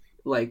someone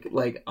like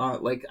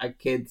a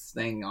kid's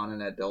thing on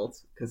an adult,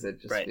 because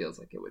it just feels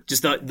like it would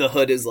just the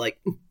hood is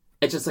like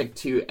it's just like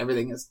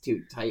everything is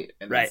too tight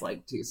and it's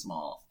like too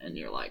small and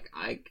you're like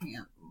I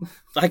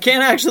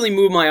can't actually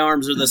move my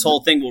arms or this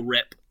whole thing will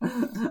rip.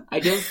 I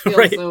just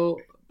feel so,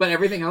 but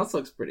everything else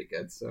looks pretty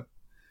good. So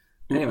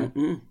anyway,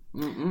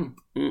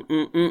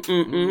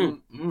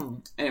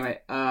 anyway,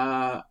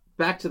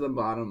 back to the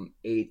bottom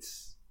 8.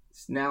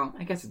 Now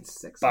I guess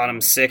it's 6. Bottom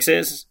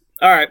 6s.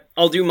 All right,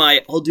 I'll do my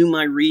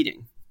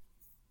reading.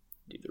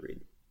 Do the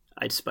reading.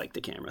 I spiked the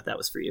camera. That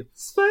was for you.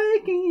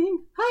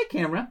 Spiking. Hi,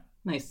 camera.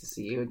 Nice to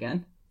see you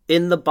again.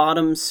 In the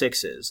bottom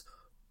 6s,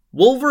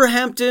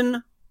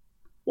 Wolverhampton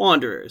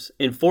Wanderers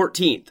in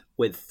 14th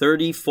with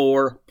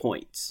 34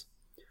 points.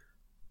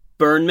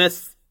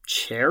 Bournemouth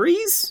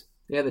Cherries?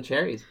 Yeah, the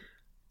Cherries.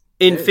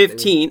 In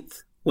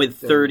 15th with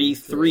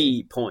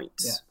 33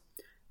 points.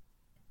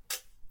 Yeah.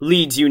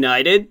 Leeds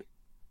United.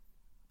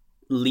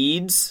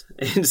 Leeds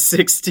in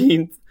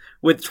 16th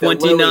with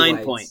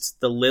 29 points.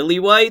 The Lily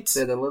Whites?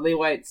 They're the Lily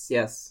Whites,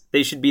 yes.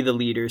 They should be the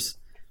leaders.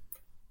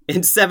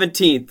 In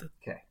 17th,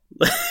 okay.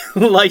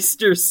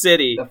 Leicester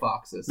City.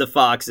 The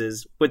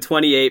Foxes with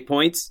 28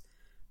 points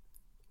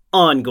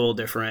on goal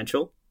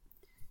differential.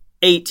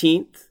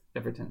 18th,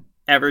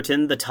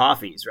 Everton, the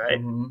Toffees, right?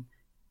 Mm-hmm.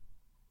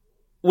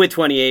 With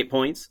 28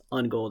 points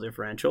on goal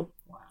differential.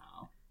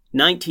 Wow.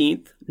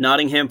 19th,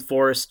 Nottingham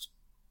Forest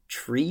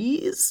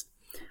Trees.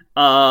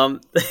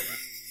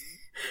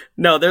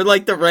 No, they're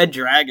like the Red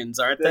Dragons,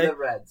 aren't they? The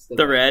Reds.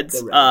 The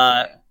Reds.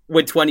 Yeah.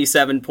 With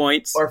 27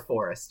 points. Or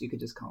Forest. You could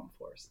just call them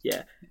Forest.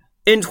 Yeah.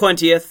 In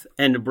 20th,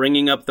 and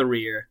bringing up the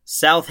rear,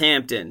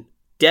 Southampton,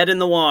 dead in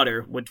the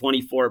water with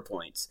 24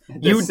 points.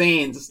 The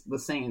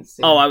Saints.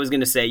 Oh, I was going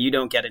to say, you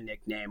don't get a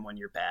nickname when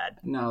you're bad.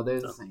 No,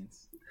 there's the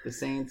Saints. The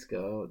Saints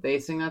go. They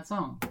sing that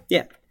song.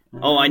 Yeah.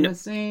 Oh, I know. The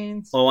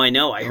Saints. Oh, I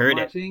know. I heard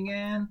it.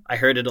 In. I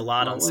heard it a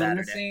lot on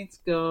Saturday. The Saints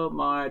go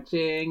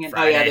marching. And,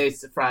 Friday. Oh, yeah,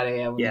 there's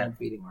Friday. When they're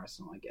beating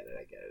Arsenal. I get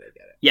it.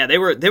 Yeah, they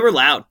were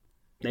loud.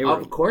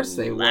 Of course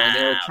they were.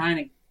 They were trying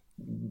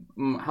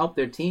to help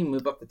their team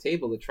move up the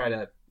table to try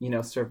to,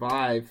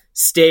 survive.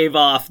 Stave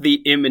off the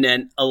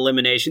imminent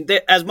elimination.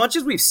 As much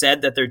as we've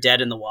said that they're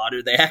dead in the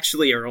water, they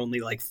actually are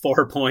only like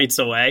 4 points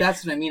away.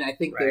 That's what I mean. I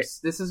think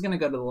this is going to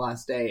go to the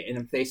last day, and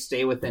if they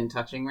stay within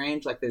touching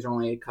range, like there's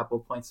only a couple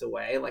points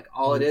away, like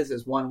all it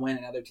is one win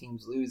and other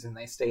teams lose, and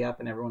they stay up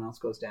and everyone else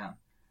goes down.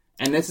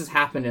 And this has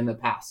happened in the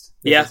past.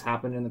 This has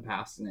happened in the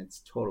past, and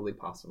it's totally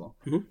possible.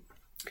 Mm-hmm.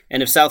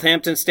 And if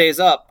Southampton stays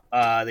up,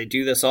 they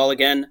do this all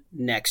again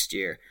next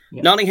year.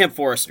 Yep. Nottingham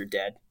Forest are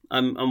dead.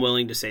 I'm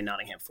willing to say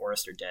Nottingham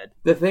Forest are dead.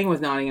 The thing with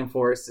Nottingham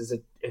Forest is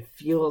it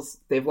feels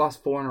they've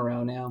lost 4 in a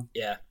row now.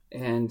 Yeah,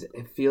 and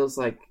it feels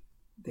like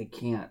they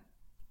can't.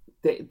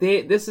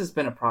 This has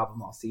been a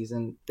problem all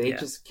season. They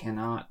just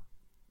cannot.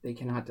 They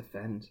cannot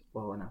defend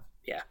well enough.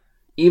 Yeah,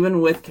 even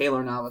with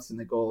Keylor Navas in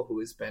the goal, who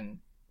has been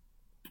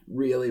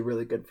really,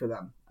 really good for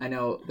them. I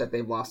know that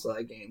they've lost a lot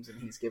of games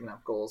and he's given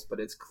up goals, but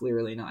it's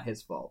clearly not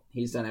his fault.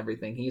 He's done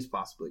everything he's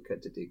possibly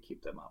could to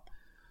keep them up.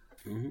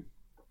 Mm-hmm.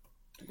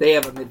 They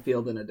have a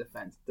midfield and a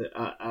defense,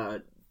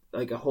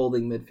 like a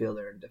holding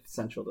midfielder and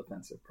central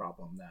defensive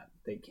problem that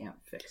they can't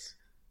fix.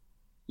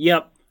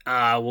 Yep.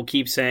 We'll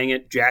keep saying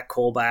it. Jack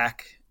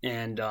Colback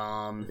and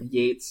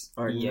Yates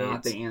are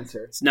not the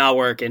answer. It's not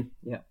working.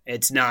 Yeah.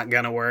 It's not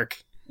going to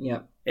work. Yeah.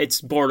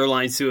 It's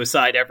borderline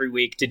suicide every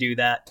week to do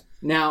that.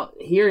 Now,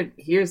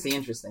 here's the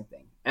interesting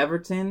thing.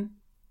 Everton,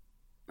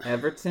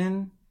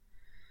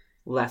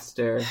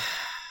 Leicester,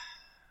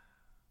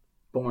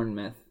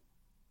 Bournemouth,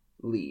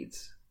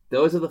 Leeds.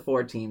 Those are the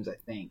 4 teams, I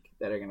think,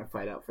 that are going to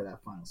fight out for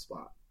that final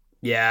spot.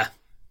 Yeah.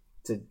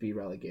 To be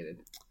relegated.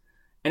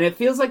 And it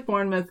feels like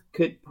Bournemouth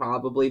could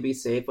probably be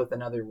safe with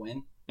another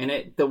win.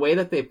 And the way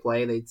that they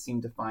play, they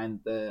seem to find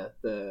the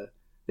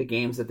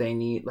games that they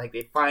need. Like,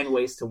 they find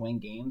ways to win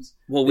games.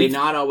 Well, they're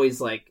not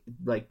always like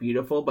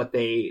beautiful, but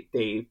they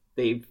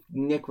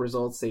nick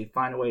results. They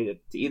find a way to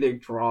either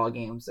draw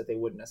games that they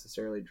wouldn't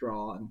necessarily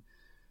draw. And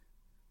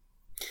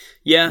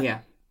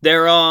yeah.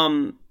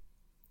 They're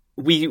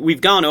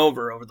we've gone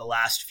over the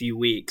last few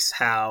weeks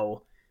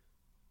how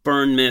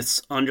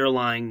Bournemouth's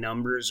underlying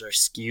numbers are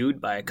skewed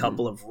by a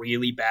couple of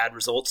really bad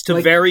results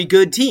to very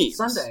good teams.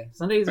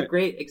 Sunday is a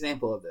great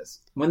example of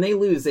this. When they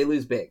lose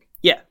big.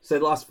 Yeah. So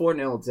they lost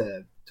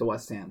 4-0 to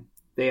West Ham.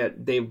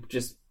 They've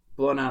just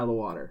blown out of the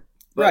water.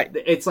 But right.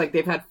 It's like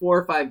they've had 4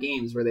 or 5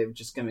 games where they've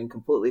just been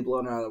completely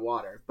blown out of the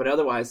water. But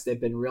otherwise, they've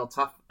been real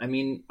tough. I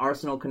mean,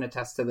 Arsenal can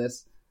attest to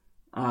this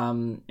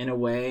in a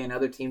way, and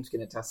other teams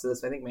can attest to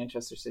this. I think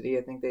Manchester City,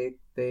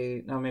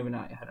 they no, maybe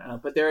not. I don't know.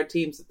 But there are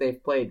teams that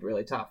they've played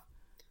really tough.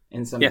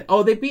 In some,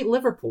 they beat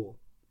Liverpool.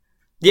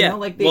 Yeah,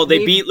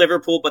 they beat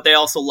Liverpool, but they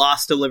also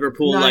lost to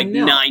Liverpool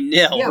 9-0.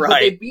 Yeah, right? But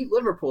they beat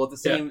Liverpool at the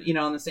same,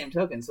 on the same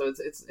token. So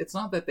it's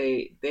not that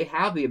they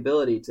have the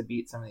ability to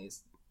beat some of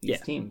these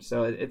teams.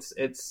 So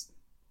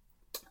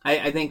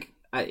I think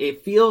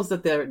it feels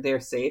that they're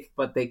safe,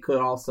 but they could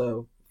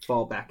also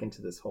fall back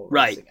into this whole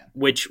race again.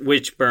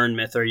 Which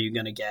Bournemouth are you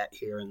going to get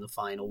here in the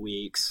final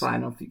weeks?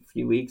 Final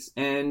few weeks,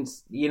 and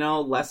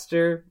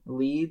Leicester,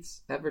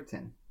 Leeds,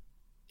 Everton.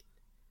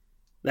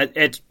 That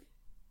it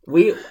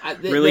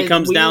really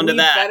comes down to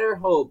that. We better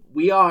hope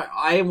we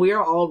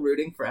are all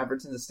rooting for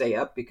Everton to stay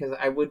up because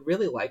I would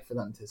really like for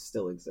them to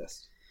still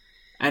exist.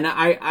 And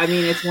I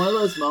mean, it's one of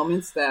those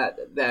moments that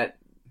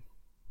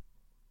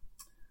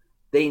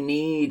they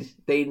need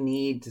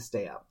to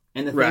stay up.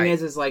 And the thing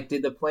is like,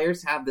 did the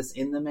players have this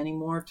in them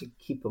anymore to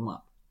keep them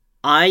up?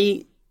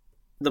 The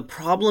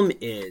problem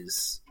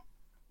is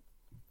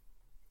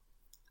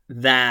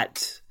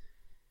that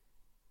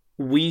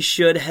we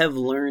should have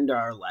learned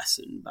our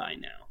lesson by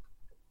now.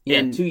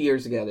 Yeah, 2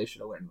 years ago they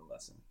should have learned the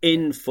lesson.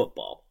 In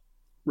football,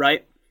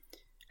 right?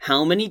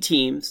 How many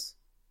teams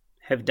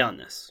have done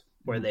this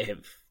where they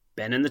have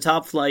been in the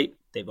top flight,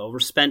 they've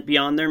overspent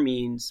beyond their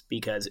means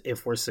because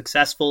if we're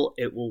successful,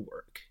 it will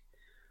work.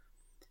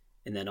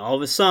 And then all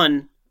of a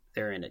sudden,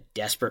 they're in a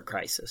desperate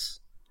crisis.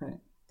 Right.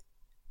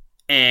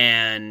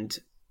 And,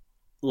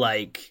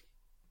 like,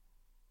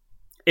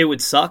 it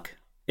would suck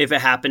if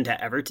it happened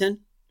to Everton.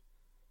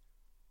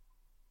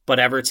 But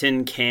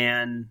Everton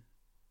can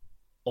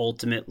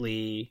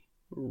ultimately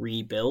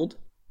rebuild.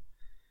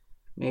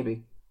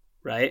 Maybe.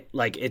 Right?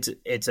 Like, it's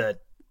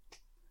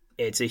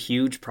a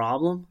huge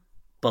problem.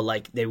 But,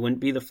 like, they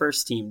wouldn't be the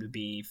first team to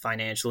be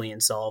financially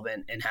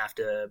insolvent and have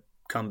to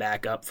come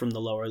back up from the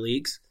lower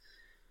leagues.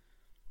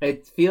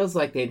 It feels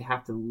like they'd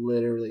have to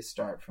literally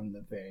start from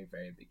the very,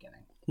 very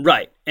beginning.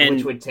 Right.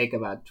 Which would take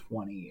about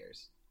 20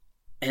 years.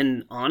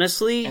 And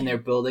honestly... And they're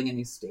building a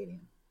new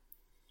stadium.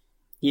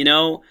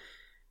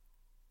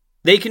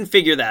 They can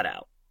figure that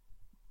out.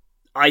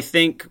 I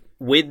think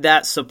with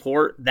that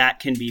support, that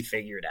can be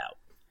figured out.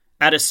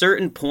 At a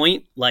certain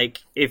point, like,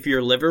 if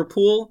you're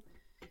Liverpool,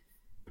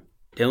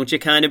 don't you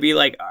kind of be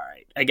like, all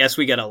right, I guess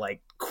we got to,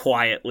 like,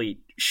 quietly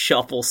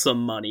shuffle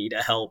some money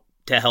to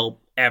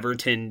help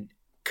Everton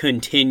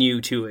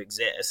continue to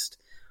exist,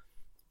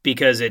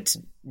 because it's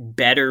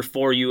better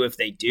for you if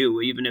they do,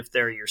 even if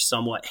they're your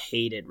somewhat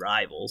hated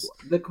rivals.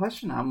 The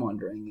question I'm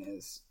wondering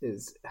is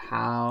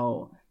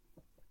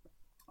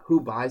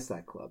who buys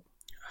that club?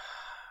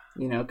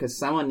 Because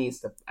someone needs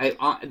to.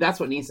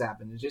 That's what needs to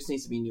happen. There just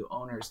needs to be new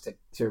owners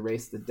to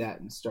erase the debt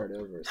and start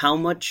over. How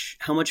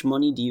much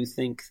money do you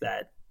think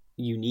that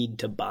you need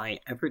to buy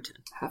Everton?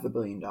 $500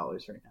 million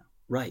right now.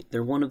 Right,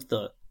 they're one of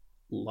the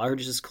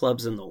largest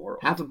clubs in the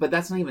world. But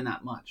that's not even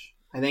that much.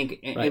 I think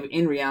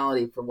in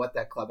reality, for what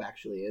that club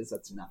actually is,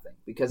 that's nothing.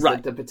 Because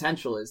the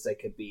potential is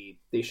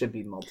they should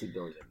be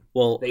multi-billion.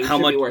 Well, they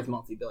should be worth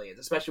multi-billions,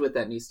 especially with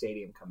that new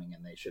stadium coming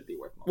in. They should be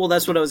worth multi-billions. Well,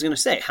 that's what I was going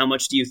to say. How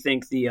much do you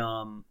think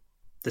the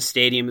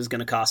stadium is going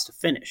to cost to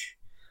finish?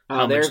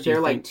 They're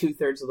like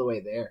 2/3 of the way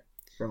there,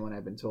 from what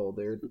I've been told.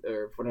 Or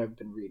what I've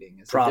been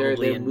reading.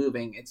 Probably they're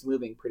moving. It's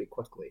moving pretty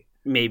quickly.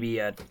 Maybe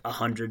at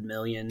 $100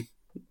 million.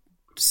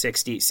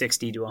 60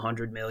 to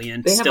 100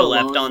 million they have still a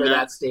loan left on for that.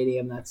 that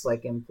stadium that's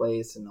like in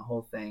place and the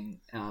whole thing.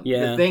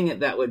 Yeah. The thing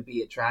that would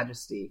be a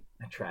tragedy.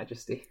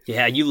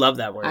 Yeah, you love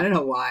that word. I don't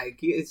know why.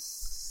 It's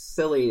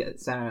silly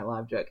Saturday Night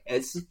Live joke.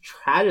 It's a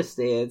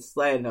tragedy. It's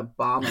like an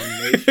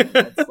abomination.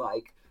 It's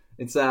like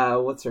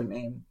what's her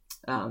name?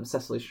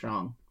 Cecily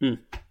Strong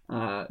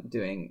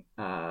doing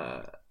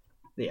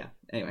yeah.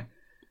 Anyway,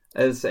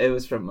 it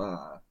was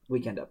from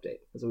Weekend Update.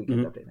 It was a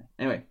Weekend Update thing.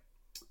 Anyway,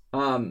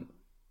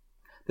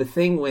 the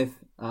thing with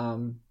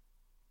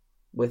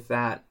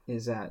that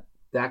is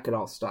that could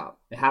all stop.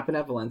 It happened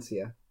at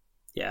Valencia.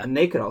 Yeah, and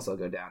they could also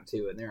go down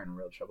too, and they're in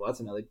real trouble. That's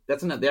another.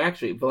 They're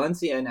actually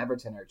Valencia and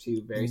Everton are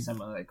two very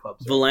similar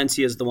clubs.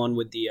 Valencia is the one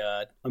with the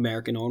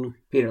American owner,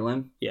 Peter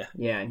Lim. Yeah,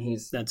 and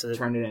he's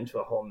turned it into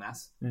a whole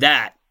mess.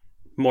 That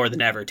more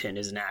than Everton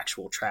is an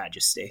actual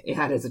tragedy.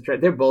 Yeah, it is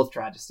they're both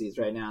tragedies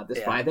right now at this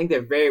point. I think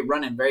they're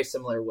running very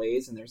similar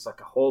ways, and there's like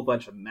a whole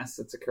bunch of mess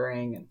that's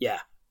occurring. And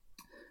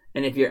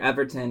and if you're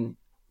Everton,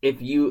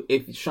 if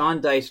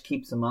Sean Dyche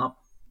keeps them up.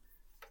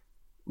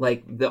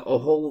 Like the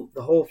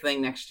whole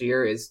thing next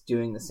year is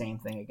doing the same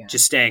thing again.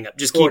 Just staying up.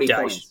 Just keep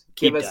Dyche.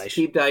 Keep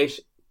Dyche.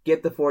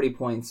 Get the 40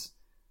 points.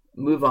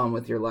 Move on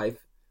with your life,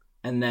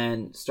 and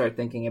then start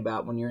thinking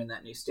about when you're in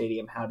that new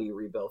stadium. How do you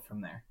rebuild from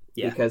there?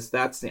 Yeah. Because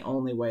that's the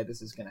only way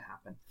this is going to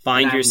happen.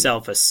 Find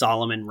yourself a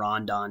Solomon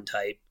Rondon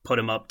type. Put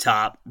him up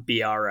top.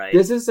 Be all right.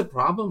 This is the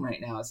problem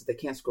right now. Is that they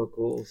can't score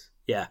goals.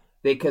 Yeah.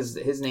 Because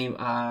his name,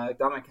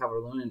 Dominic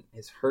Calvert-Lewin,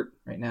 is hurt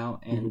right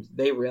now, and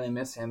they really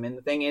miss him. And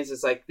the thing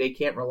is like they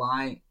can't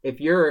rely. If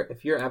you're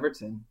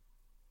Everton,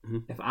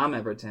 if I'm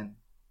Everton,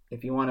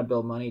 if you want to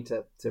build money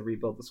to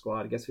rebuild the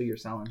squad, guess who you're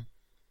selling?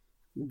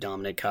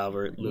 Dominic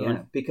Calvert-Lewin.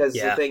 Yeah, because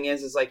the thing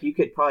is like you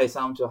could probably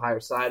sell him to a higher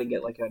side and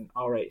get like an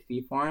all right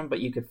fee for him, but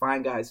you could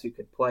find guys who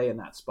could play in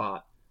that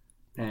spot.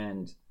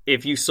 And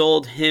if you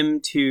sold him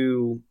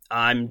to,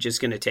 I'm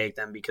just going to take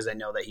them because I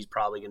know that he's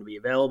probably going to be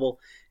available.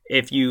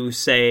 If you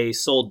say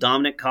sold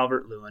Dominic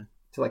Calvert-Lewin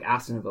to like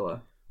Aston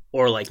Villa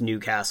or like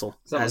Newcastle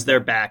as their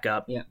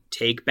backup,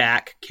 take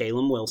back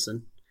Calum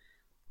Wilson,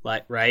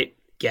 right?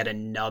 Get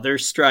another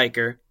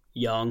striker,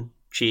 young,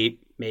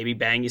 cheap, maybe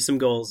bang you some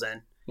goals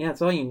in. Yeah,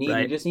 that's all you need.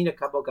 Right? You just need a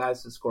couple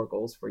guys to score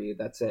goals for you.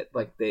 That's it.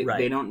 Like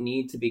they don't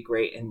need to be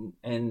great.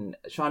 And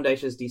Sean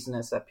Dyche is decent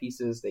at set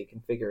pieces. They can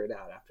figure it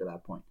out after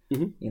that point.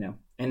 You know,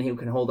 and he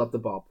can hold up the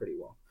ball pretty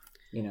well.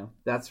 You know,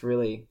 that's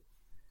really.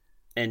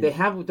 And they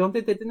have,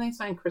 didn't they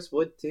sign Chris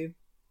Wood too?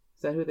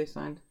 Is that who they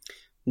signed?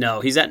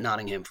 No, he's at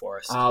Nottingham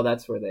Forest. Oh,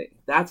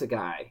 that's a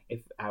guy.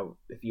 If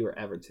you were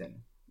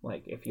Everton,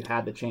 like if you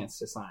had the chance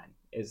to sign,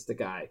 is the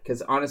guy.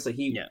 Because honestly,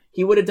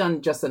 he would have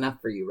done just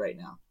enough for you right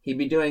now. He'd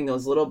be doing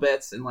those little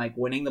bits and like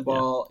winning the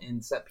ball in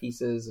set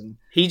pieces, and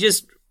he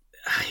just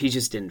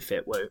didn't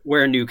fit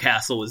where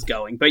Newcastle was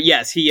going. But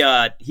yes, he's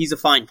a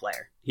fine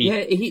player.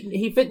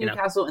 He fit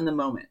Newcastle in the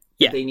moment.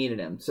 They needed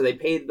him, so they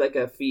paid like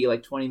a fee,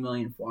 like $20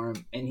 million for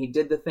him, and he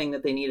did the thing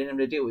that they needed him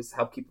to do, was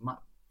help keep him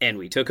up. And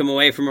we took him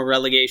away from a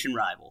relegation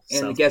rival. And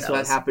so guess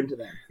what happened to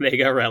them? They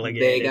got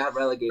relegated.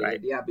 Right.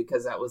 Yeah,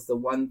 because that was the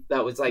one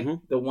that was like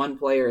the one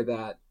player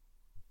that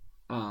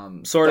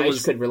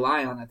Dyche could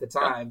rely on at the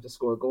time to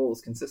score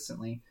goals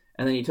consistently,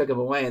 and then you took him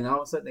away, and all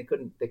of a sudden they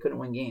couldn't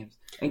win games.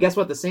 And guess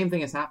what? The same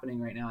thing is happening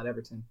right now at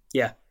Everton.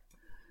 Yeah,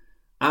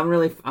 I'm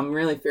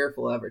really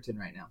fearful of Everton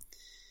right now.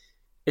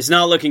 It's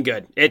not looking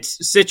good.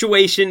 Its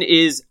situation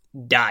is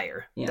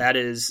dire. Yeah.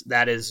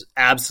 That is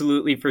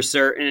absolutely for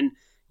certain.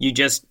 You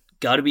just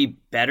got to be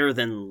better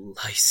than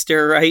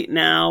Leicester right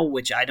now,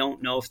 which I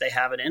don't know if they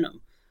have it in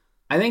them.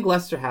 I think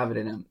Leicester have it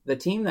in them. The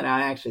team that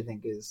I actually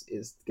think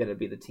is going to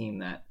be the team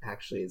that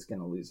actually is going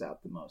to lose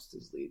out the most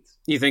is Leeds.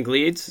 You think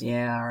Leeds?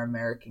 Yeah, our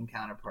American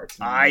counterparts.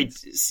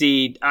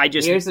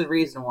 Here's the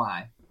reason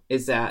why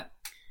is that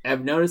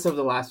I've noticed over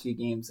the last few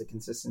games the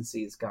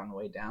consistency has gone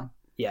way down.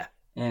 Yeah.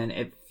 And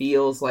it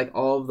feels like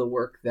all of the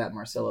work that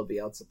Marcelo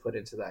Bielsa put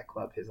into that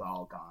club has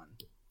all gone.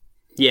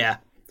 Yeah.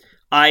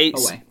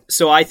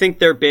 So I think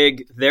their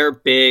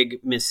big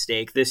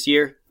mistake this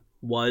year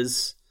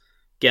was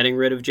getting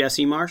rid of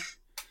Jesse Marsch.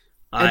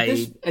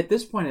 At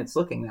this point, it's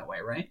looking that way,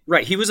 right?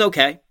 Right. He was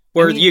okay.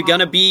 Were you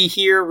going to be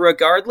here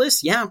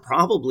regardless? Yeah,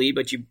 probably,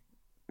 but you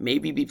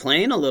maybe be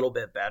playing a little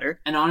bit better.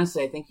 And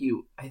honestly, I think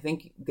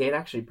they'd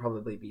actually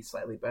probably be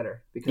slightly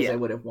better because they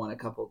would have won a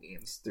couple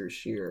games through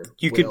sheer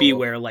You could be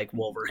where like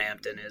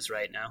Wolverhampton is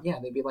right now. Yeah,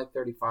 they'd be like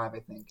 35, I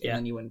think. And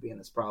then you wouldn't be in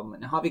this problem.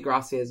 And Javi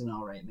Gracia is an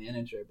all right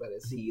manager, but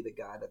is he the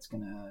guy that's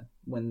going to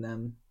win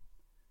them,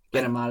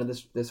 get them out of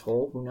this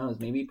hole? Who knows?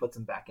 Maybe he puts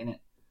them back in it.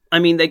 I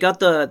mean, they got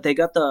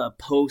the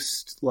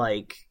post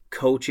like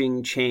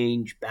coaching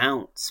change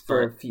bounce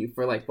for 3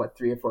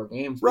 or 4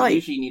 games. But right.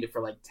 Usually you need it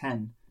for like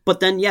 10. But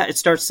then, it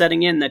starts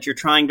setting in that you're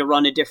trying to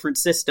run a different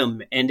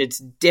system, and it's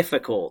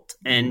difficult,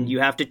 and you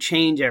have to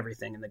change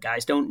everything, and the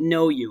guys don't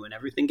know you, and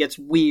everything gets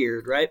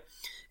weird, right?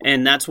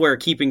 And that's where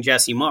keeping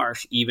Jesse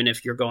Marsch, even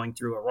if you're going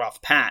through a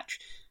rough patch,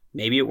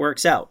 maybe it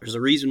works out. There's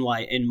a reason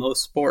why in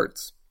most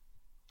sports,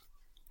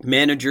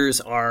 managers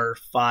are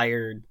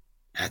fired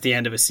at the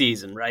end of a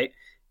season, right?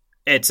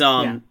 It's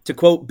to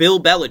quote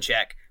Bill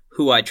Belichick,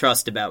 who I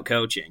trust about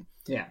coaching.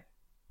 Yeah.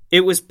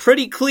 It was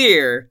pretty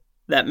clear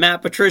that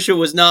Matt Patricia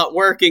was not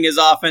working as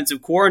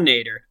offensive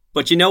coordinator.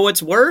 But you know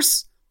what's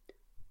worse?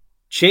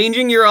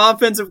 Changing your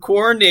offensive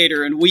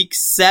coordinator in week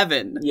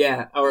 7.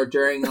 Yeah, or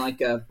during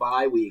like a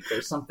bye week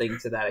or something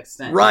to that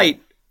extent.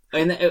 Right.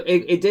 And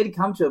it did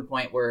come to a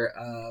point where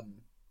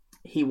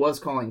he was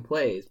calling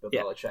plays, but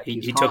Belichick.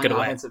 He took it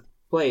away. Offensive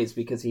plays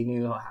because he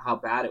knew how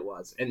bad it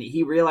was, and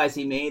he realized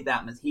he made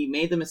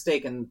the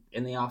mistake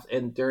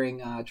during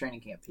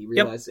training camp. He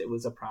realized it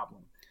was a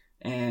problem,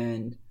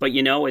 but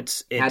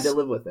it's had to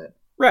live with it.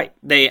 Right.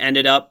 They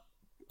ended up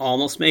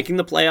almost making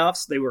the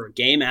playoffs. They were a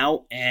game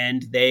out,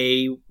 and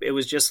it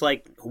was just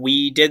like,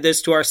 we did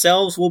this to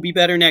ourselves. We'll be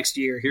better next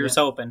year. Here's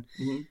hoping.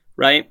 Mm-hmm.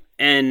 Right.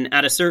 And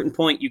at a certain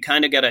point, you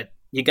kind of gotta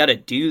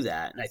do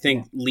that. And I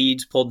think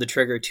Leeds pulled the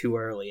trigger too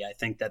early. I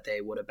think that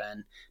they would have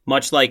been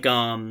much like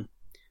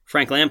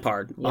Frank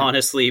Lampard,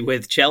 honestly,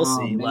 with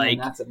Chelsea. Oh, man,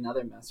 that's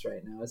another mess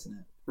right now, isn't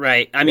it?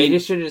 Right. I mean, they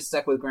just should have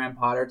stuck with Graham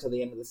Potter till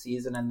the end of the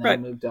season, and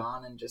then moved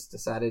on and just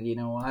decided, you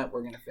know what,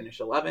 we're going to finish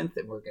 11th,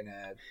 and we're going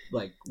to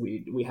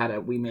we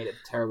made a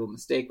terrible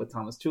mistake with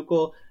Thomas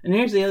Tuchel. And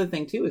here's the other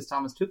thing too: is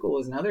Thomas Tuchel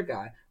was another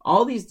guy.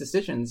 All these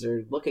decisions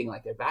are looking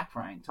like they're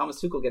backfiring.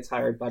 Thomas Tuchel gets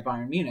hired by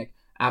Bayern Munich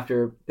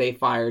after they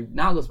fired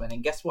Nagelsmann,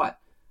 and guess what?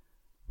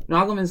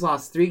 Nagelsmann's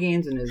lost 3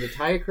 games in his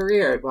entire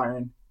career at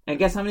Bayern, and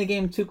guess how many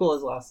games Tuchel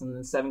has lost in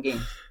the 7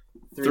 games?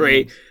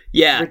 3 games.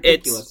 Yeah,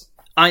 ridiculous.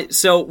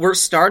 So we're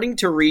starting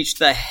to reach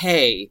the,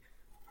 hey,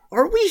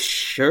 are we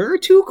sure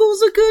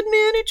Tuchel's a good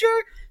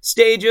manager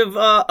stage of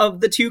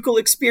the Tuchel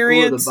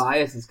experience? Ooh, the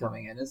bias is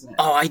coming in, isn't it?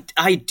 Oh,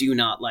 I do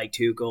not like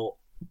Tuchel,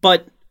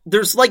 but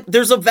there's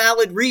a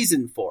valid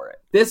reason for it.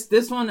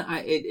 This one,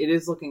 it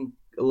is looking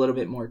a little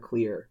bit more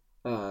clear,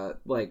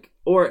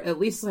 or at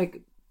least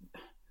like.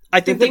 I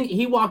think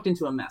he walked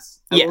into a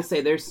mess. I will say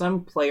there's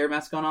some player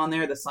mess going on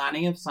there. The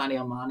signing of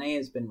Sadio Mane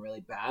has been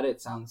really bad. It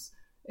sounds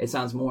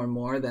more and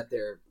more that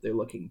they're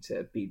looking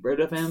to be rid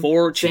of him.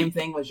 Same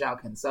thing with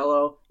João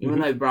Cancelo. Even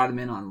though they brought him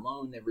in on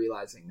loan, they're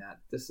realizing that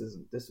this was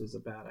a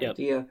bad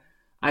idea.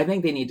 I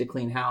think they need to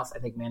clean house. I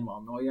think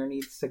Manuel Neuer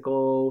needs to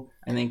go.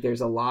 I think there's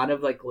a lot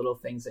of like little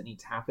things that need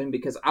to happen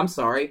because I'm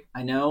sorry,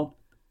 I know,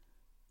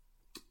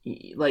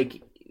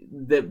 like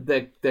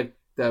the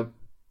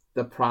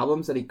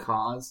problems that he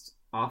caused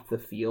off the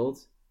field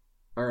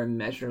are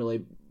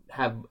immeasurably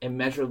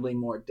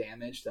more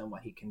damage than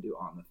what he can do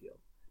on the field.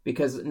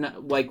 Because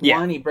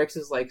one, he breaks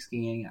his leg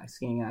skiing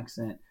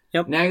accident.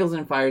 Yep.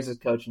 Nagelsmann fires his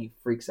coach and he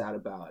freaks out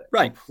about it.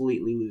 Right.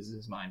 Completely loses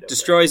his mind over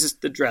Destroys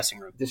the dressing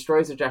room.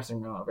 Destroys the dressing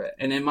room over it.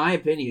 And in my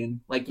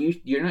opinion, like you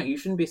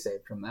shouldn't be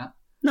saved from that.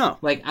 No.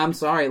 Like, I'm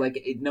sorry,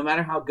 no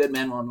matter how good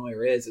Manuel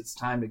Neuer is, it's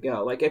time to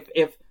go. Like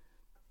if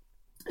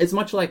it's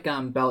much like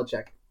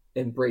Belichick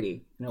and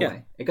Brady in a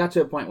way. It got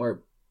to a point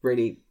where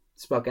Brady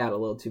spoke out a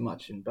little too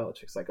much, and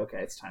Belichick's like, okay,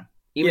 it's time.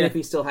 Even if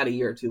he still had a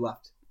year or 2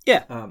 left.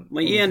 Yeah.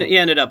 He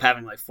ended up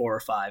having like 4 or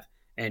 5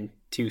 and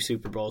 2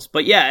 Super Bowls.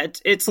 But yeah,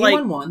 it's he like...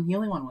 won one. He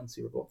only won 1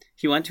 Super Bowl.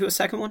 He went to a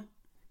second one?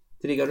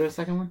 Did he go to a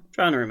second one?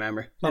 Trying to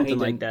remember. Something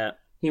like that.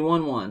 He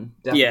won 1,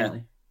 definitely.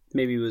 Yeah.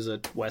 Maybe it was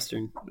a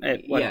Western.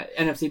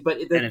 NFC. But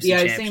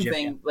NFC same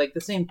thing. Yeah. Like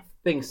the same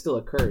thing still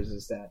occurs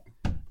is that...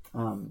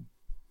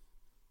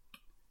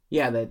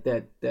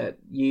 that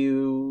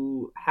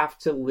you have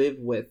to live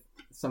with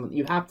some.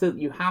 You have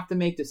to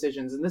make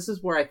decisions, and this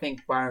is where I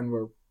think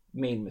Bayern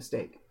made a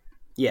mistake.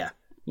 Yeah,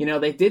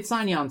 they did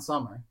sign Jan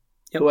Sommer,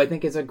 who I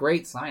think is a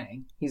great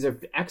signing. He's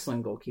an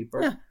excellent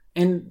goalkeeper,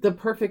 and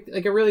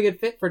a really good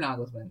fit for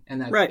Nagelsmann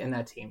and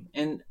that team.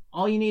 And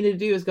all you need to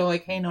do is go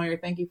like, "Hey Neuer,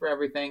 thank you for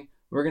everything.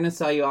 We're gonna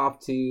sell you off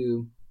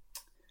to,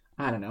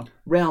 I don't know,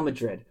 Real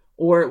Madrid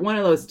or one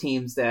of those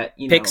teams that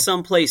pick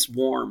someplace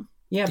warm."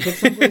 Yeah, pick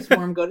someplace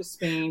warm. Go to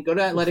Spain. Go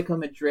to Atletico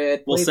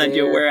Madrid. We'll send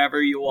you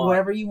wherever you want.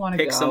 Wherever you want to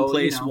go. Pick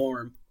someplace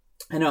warm.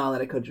 I know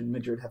Atletico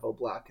Madrid have all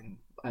black, and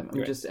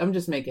I'm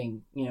just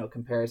making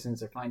comparisons.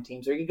 They're fine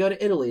teams. Or you could go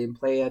to Italy and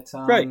play at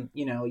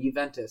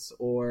Juventus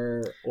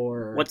or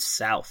what's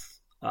south?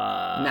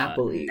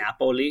 Napoli.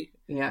 Napoli.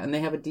 Yeah, and they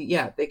have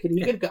they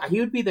could. He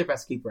would be their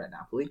best keeper at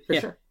Napoli for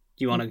sure.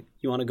 You want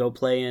to go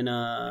play in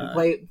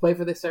play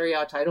for the Serie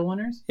A title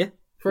winners? Yeah.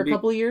 For a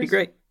couple of years? Be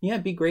great. Yeah,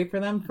 it'd be great for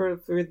them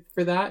for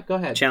that. Go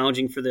ahead.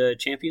 Challenging for the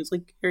Champions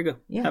League? Here you go.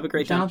 Yeah, have a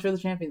great challenge time. for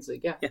the Champions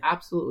League. Yeah,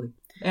 absolutely.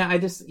 Yeah, I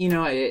just,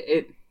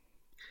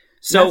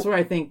 So that's where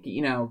I think,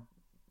 Bayern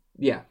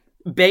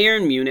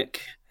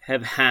Munich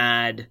have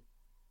had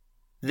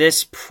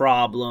this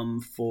problem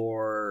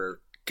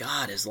for,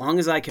 God, as long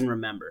as I can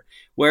remember,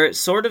 where it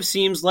sort of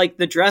seems like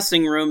the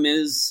dressing room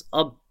is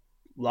a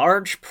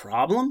large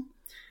problem.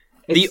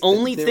 The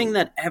only thing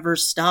that ever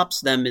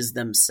stops them is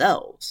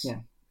themselves. Yeah.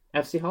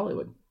 FC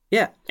Hollywood.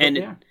 Yeah.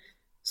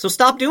 So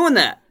stop doing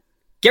that.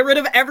 Get rid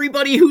of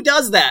everybody who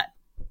does that.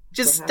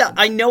 Just stop.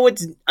 I know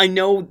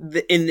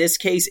in this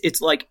case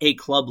it's like a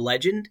club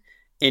legend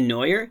in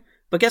Neuer,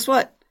 but guess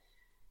what?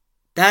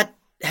 That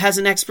has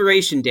an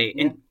expiration date.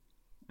 Yeah,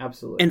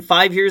 absolutely. And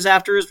 5 years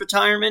after his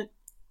retirement,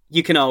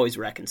 you can always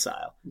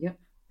reconcile. Yep.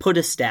 put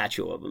a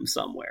statue of him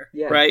somewhere,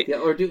 Yeah, right? Yeah,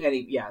 or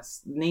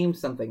name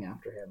something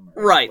after him.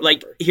 Right,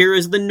 like here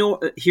is the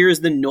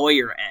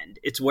Neuer end.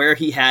 It's where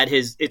he had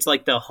it's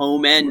like the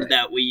home end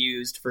that we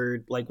used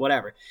for like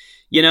whatever,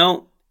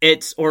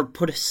 or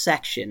put a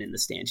section in the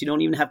stands. You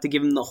don't even have to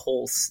give him the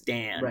whole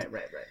stand. Right.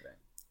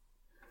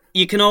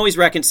 You can always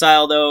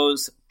reconcile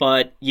those,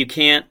 but you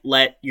can't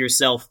let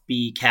yourself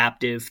be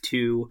captive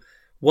to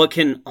what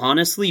can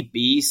honestly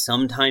be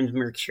sometimes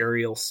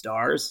mercurial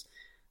stars.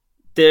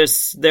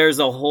 There's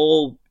a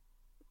whole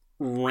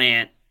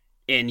rant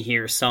in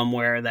here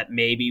somewhere that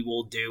maybe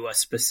we'll do a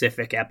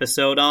specific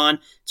episode on.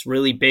 It's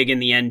really big in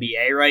the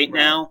NBA right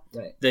now.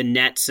 Right. The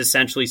Nets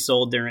essentially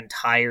sold their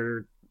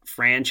entire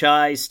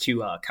franchise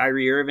to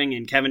Kyrie Irving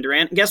and Kevin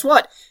Durant. And guess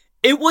what?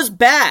 It was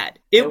bad.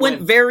 It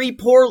went very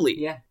poorly.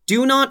 Yeah.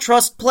 Do not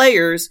trust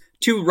players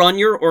to run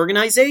your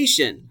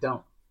organization.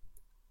 Don't.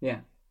 Yeah.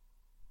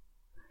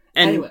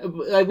 And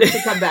anyway, we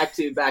should come back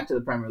to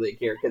the Premier League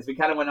here because we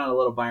kind of went on a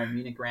little Bayern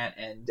Munich rant,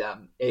 and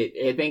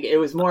I think it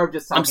was more of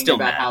just talking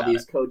about how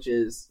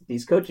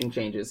these coaching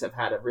changes have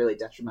had a really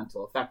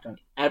detrimental effect on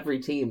every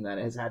team that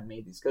has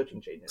made these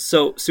coaching changes.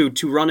 So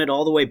to run it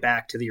all the way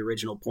back to the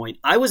original point,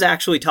 I was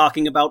actually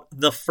talking about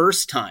the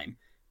first time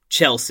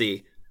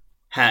Chelsea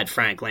had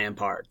Frank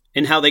Lampard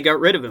and how they got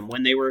rid of him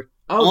when they were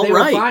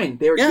were fine.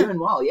 They were doing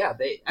well. Yeah,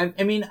 they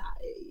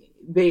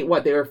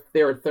were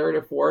third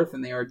or fourth,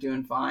 and they were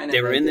doing fine.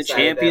 They were in the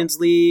Champions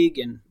League,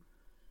 and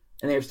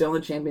they were still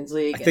in the Champions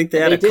League. I think they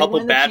had a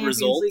couple bad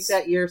results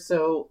that year.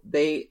 So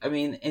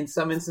in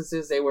some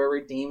instances, they were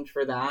redeemed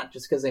for that,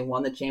 just because they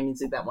won the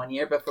Champions League that one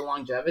year. But for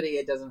longevity,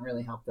 it doesn't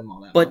really help them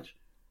all that much. But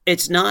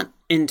it's not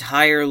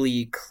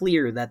entirely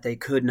clear that they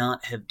could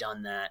not have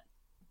done that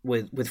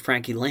with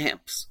Frankie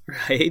Lamps,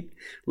 right?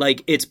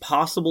 Like, it's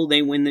possible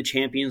they win the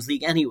Champions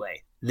League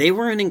anyway. They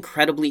were an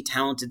incredibly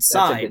talented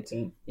side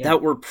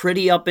that were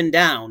pretty up and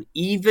down,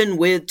 even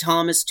with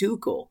Thomas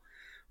Tuchel,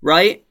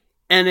 right?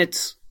 And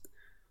it's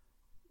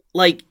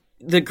like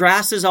the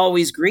grass is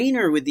always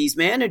greener with these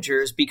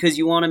managers because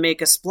you want to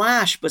make a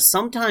splash, but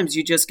sometimes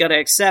you just got to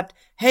accept,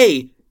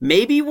 hey,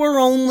 maybe we're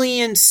only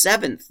in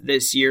 7th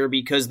this year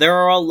because there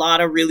are a lot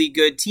of really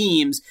good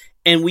teams,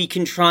 and we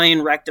can try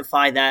and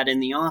rectify that in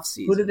the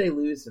offseason. Who did they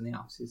lose in the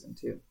offseason,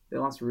 too? They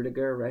lost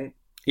Rudiger, right?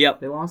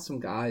 Yep. They lost some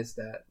guys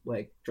that,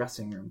 like,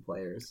 dressing room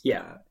players.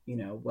 Yeah.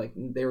 Like,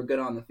 they were good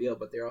on the field,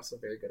 but they're also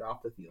very good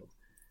off the field.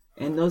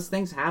 And those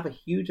things have a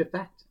huge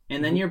effect.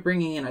 And then you're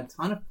bringing in a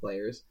ton of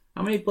players.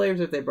 How many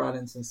players have they brought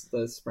in since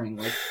the spring?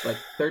 Like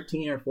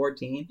 13 or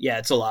 14? Yeah,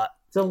 it's a lot.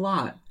 It's a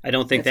lot. I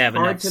don't think they have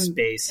enough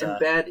space.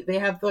 They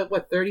have,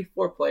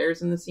 34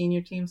 players in the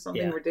senior team?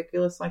 Something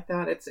ridiculous like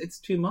that. It's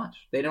too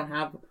much. They don't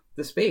have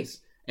the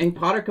space. And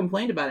Potter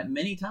complained about it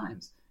many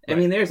times. I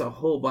mean, there's a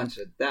whole bunch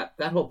of that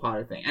whole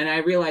Potter thing. And I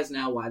realize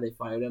now why they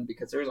fired him,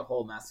 because there was a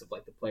whole mess of,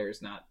 like, the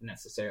players not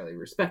necessarily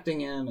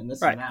respecting him and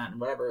this and that and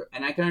whatever.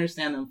 And I can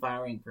understand them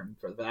firing him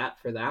for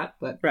that.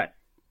 But,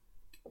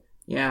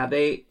 yeah,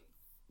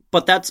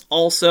 But that's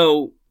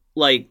also,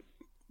 like...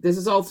 This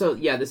is also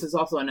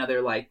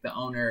another, like, the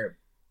owner,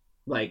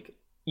 like...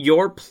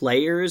 Your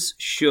players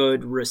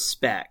should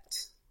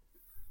respect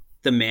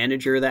the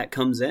manager that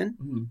comes in.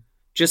 Mm-hmm.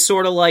 Just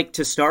sort of, like,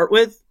 to start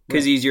with.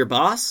 Because he's your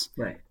boss.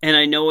 Right. And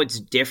I know it's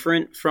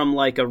different from,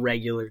 like, a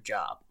regular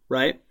job,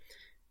 right?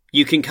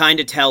 You can kind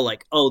of tell,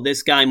 like, oh,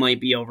 this guy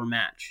might be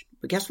overmatched.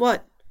 But guess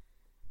what?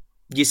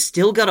 You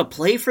still got to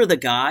play for the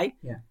guy.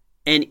 Yeah.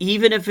 And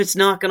even if it's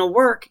not going to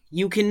work,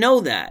 you can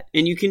know that.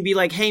 And you can be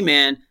like, hey,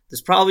 man,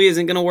 this probably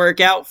isn't going to work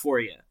out for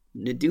you.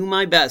 I'm going to do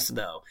my best,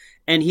 though.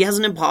 And he has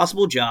an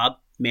impossible job.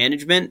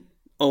 Management,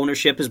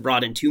 ownership has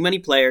brought in too many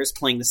players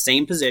playing the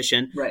same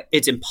position. Right.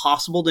 It's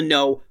impossible to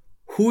know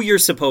who you're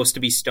supposed to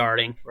be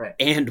starting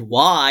and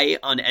why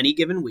on any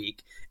given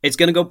week. It's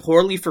going to go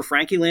poorly for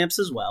Frankie Lamps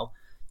as well.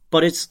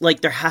 But it's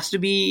like there has to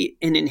be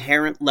an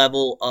inherent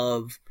level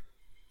of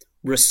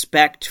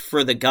respect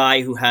for the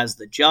guy who has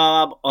the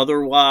job.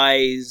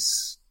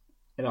 Otherwise,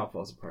 it all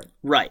falls apart.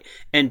 Right.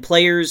 And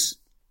players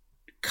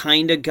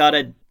kind of got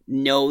to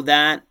know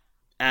that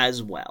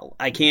as well.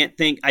 I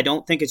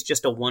don't think it's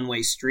just a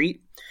one-way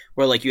street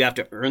where, like, you have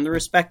to earn the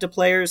respect of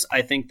players.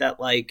 I think that,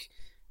 like,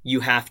 you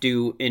have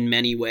to, in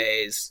many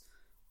ways,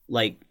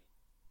 like,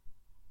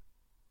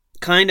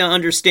 kind of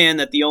understand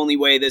that the only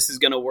way this is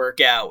going to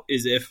work out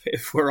is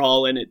if we're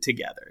all in it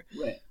together.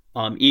 Right.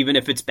 Even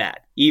if it's bad.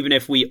 Even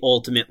if we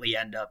ultimately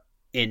end up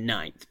in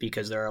 9th,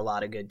 because there are a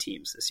lot of good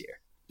teams this year.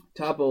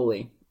 Todd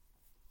Bowley,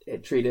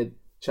 it treated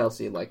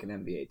Chelsea like an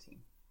NBA team.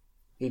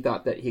 He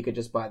thought that he could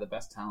just buy the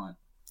best talent,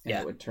 and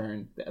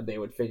they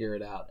would figure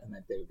it out, and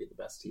that they would be the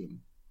best team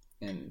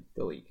in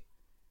the league.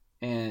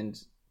 And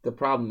the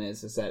problem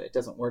is that it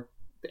doesn't work.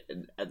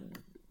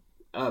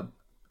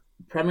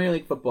 Premier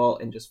League football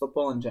and just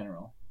football in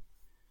general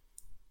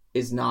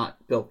is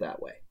not built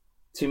that way.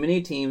 Too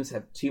many teams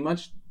have too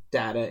much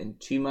data and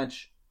too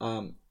much.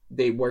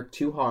 They work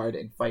too hard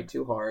and fight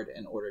too hard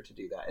in order to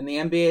do that. In the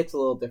NBA, it's a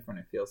little different.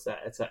 It feels that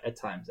at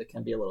times it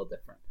can be a little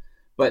different,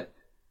 but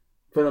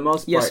for the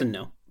most part, yes and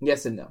no.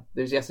 Yes and no.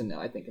 There's yes and no,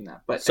 I think, in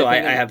that. But so I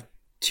have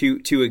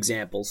two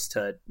examples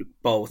to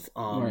both.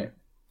 Right.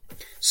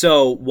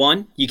 So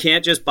one, you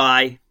can't just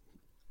buy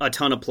a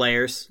ton of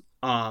players.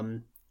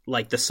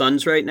 Like the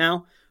Suns right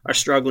now are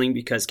struggling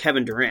because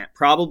Kevin Durant,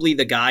 probably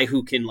the guy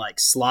who can like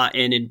slot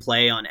in and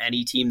play on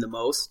any team the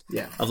most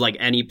of like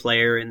any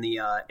player in the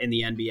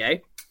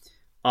NBA,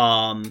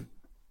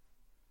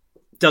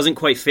 doesn't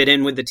quite fit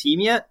in with the team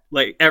yet.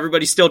 Like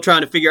everybody's still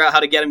trying to figure out how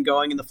to get him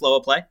going in the flow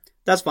of play.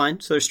 That's fine.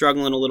 So they're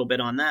struggling a little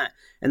bit on that.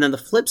 And then the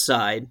flip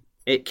side,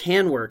 it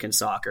can work in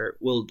soccer,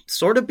 will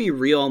sort of be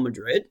Real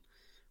Madrid,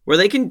 where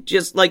they can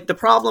just like the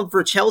problem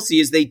for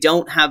Chelsea is they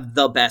don't have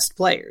the best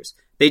players.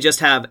 They just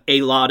have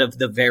a lot of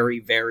the very,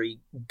 very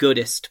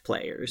goodest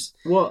players.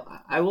 Well,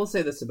 I will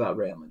say this about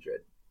Real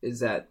Madrid,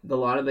 is that a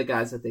lot of the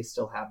guys that they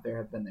still have there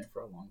have been there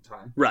for a long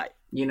time. Right.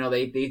 You know,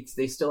 they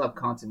still have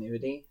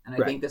continuity. And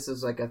I think this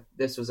was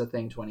a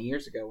thing 20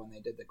 years ago when they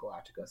did the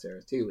Galacticos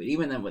era too.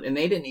 Even then, and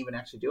they didn't even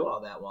actually do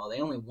all that well.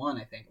 They only won,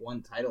 I think,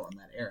 one title in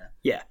that era.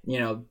 Yeah. You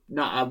know,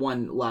 not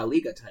one La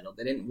Liga title.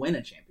 They didn't win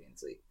a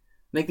Champions League.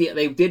 Like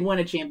they did win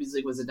a Champions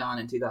League with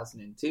Zidane in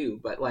 2002,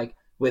 but like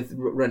with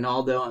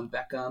Ronaldo and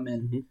Beckham,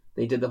 and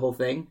they did the whole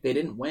thing. They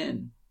didn't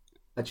win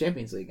a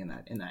Champions League in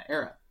that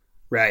era,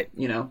 right?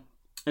 You know,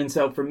 and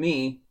so for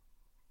me,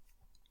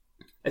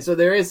 so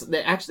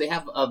they actually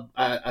have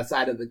a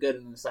side of the good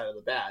and a side of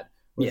the bad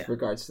with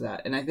regards to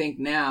that. And I think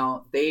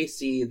now they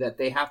see that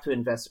they have to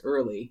invest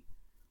early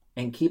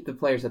and keep the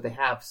players that they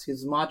have.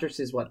 Because Modric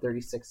is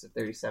 36 to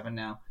 37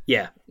 now.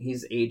 Yeah,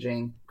 he's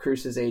aging.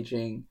 Kroos is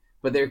aging,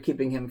 but they're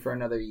keeping him for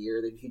another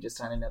year. He just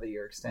signed another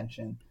year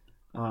extension.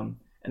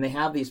 And they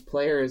have these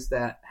players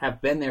that have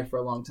been there for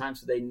a long time,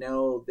 so they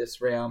know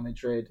this Real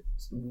Madrid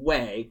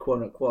way,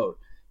 quote unquote.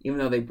 Even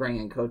though they bring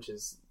in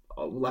coaches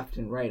left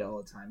and right all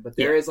the time, but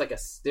there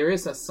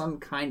is some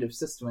kind of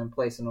system in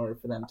place in order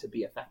for them to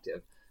be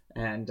effective.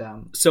 And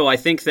so I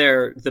think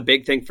the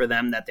big thing for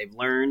them that they've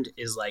learned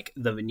is like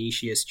the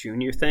Vinicius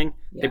Junior thing.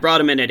 They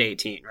brought him in at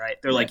 18, right?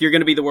 They're like, you're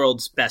going to be the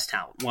world's best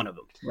talent, one of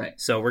them, right?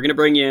 So we're going to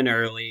bring you in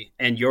early,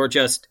 and you're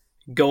just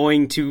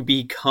going to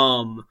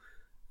become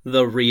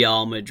the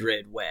Real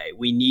Madrid way.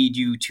 We need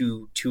you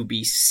to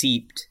be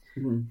seeped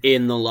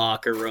in the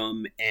locker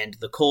room and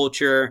the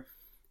culture.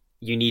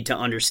 You need to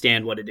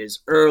understand what it is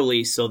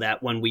early so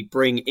that when we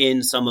bring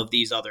in some of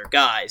these other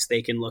guys,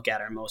 they can look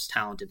at our most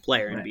talented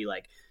player and be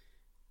like,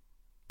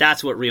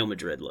 that's what Real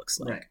Madrid looks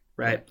like.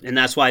 Right. And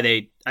that's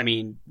why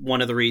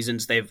one of the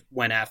reasons they've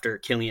went after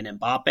Kylian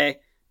Mbappe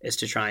is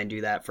to try and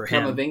do that for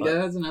him.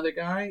 Camavinga is another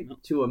guy.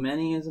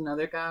 Tchouaméni is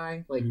another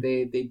guy. Like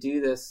they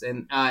do this,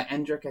 and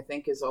Endrick I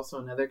think is also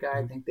another guy.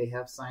 I think they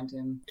have signed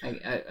him.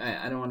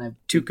 I don't want to.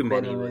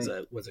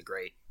 Tchouaméni was a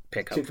great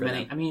pickup for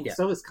them. I mean,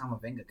 so is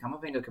Camavinga.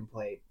 Camavinga can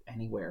play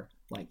anywhere.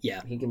 Like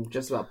he can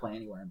just about play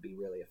anywhere and be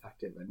really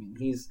effective. I mean,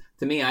 he's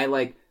to me. I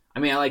like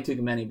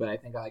Tchouaméni, but I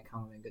think I like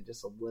Camavinga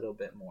just a little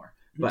bit more.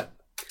 But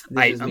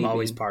I'm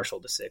always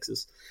partial to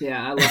sixes.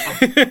 Yeah,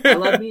 I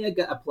love me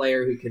a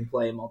player who can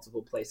play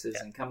multiple places,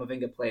 and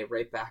Camavinga play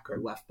right back or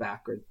left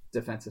back or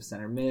defensive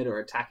center mid or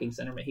attacking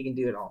center mid. He can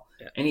do it all.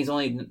 Yeah. And he's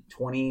only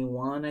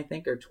 21, I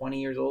think, or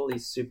 20 years old.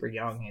 He's super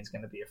young. He's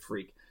going to be a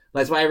freak.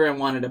 That's why everyone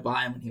wanted to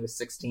buy him when he was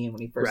 16,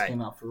 when he first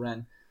came out for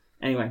Rennes.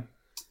 Anyway.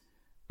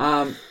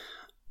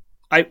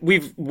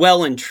 We've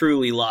well and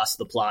truly lost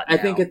the plot now. I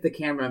think the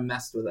camera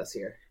messed with us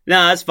here.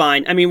 No, that's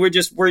fine. I mean, we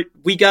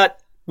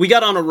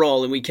got on a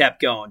roll and we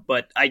kept going,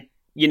 but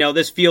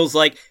this feels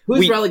like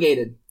who's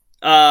relegated?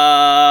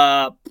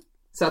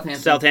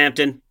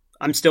 Southampton.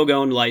 I'm still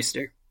going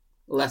Leicester.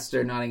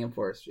 Nottingham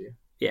Forest for you.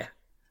 Yeah.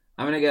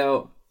 I'm going to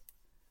go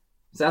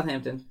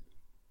Southampton.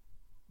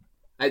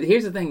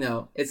 Here's the thing,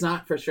 though. It's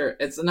not for sure.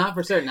 It's not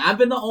for certain. I've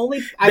been the only...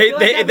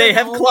 They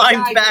have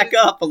climbed back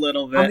up a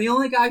little bit. I'm the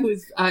only guy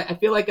who's... I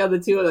feel like of the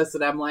two of us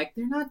that I'm like,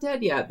 they're not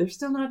dead yet. They're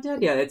still not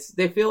dead yet.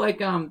 They feel like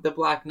the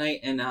Black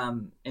Knight in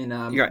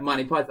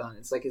Monty Python.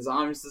 It's like his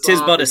arms is Tis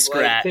off. But a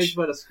scratch. Tis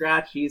but a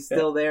scratch. He's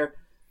still there.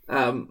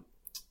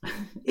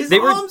 His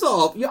arms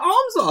off. Your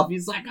arms off.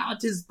 He's like, oh,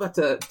 tis but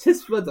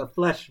a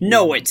flesh wound.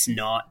 No, it's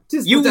not.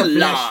 Tis you but a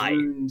lie.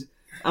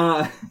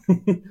 Flesh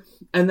wound.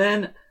 And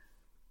then...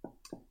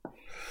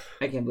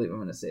 I can't believe I'm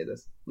going to say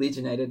this. Leeds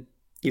United.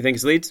 You think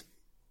it's Leeds?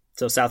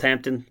 So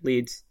Southampton,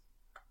 Leeds.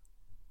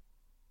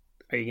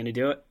 Are you going to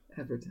do it?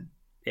 Everton.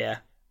 Yeah.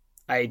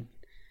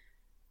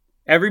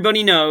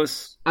 Everybody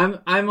knows. I'm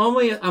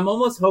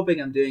almost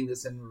hoping I'm doing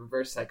this in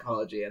reverse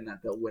psychology and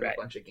that they'll win a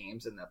bunch of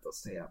games and that they'll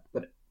stay up.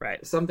 But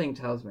something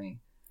tells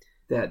me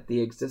that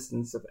the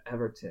existence of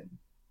Everton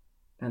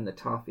and the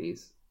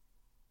Toffees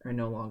are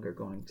no longer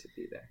going to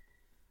be there.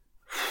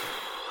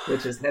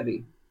 Which is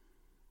heavy.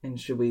 And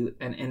should we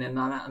and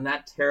on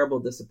that terrible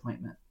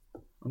disappointment,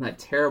 on that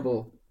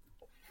terrible,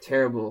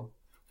 terrible,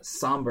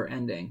 somber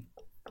ending,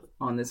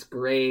 on this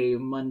gray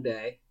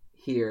Monday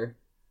here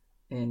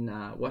in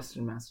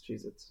Western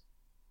Massachusetts,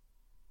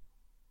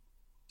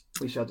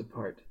 we shall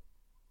depart.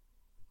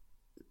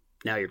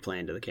 Now you're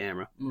playing to the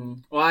camera.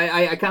 Well,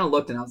 I kind of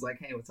looked and I was like,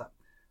 "Hey, what's up?"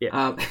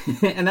 Yeah.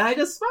 And then I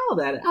just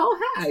smiled at it. Oh,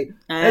 hi!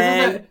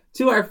 This is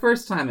to our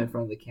first time in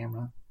front of the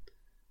camera.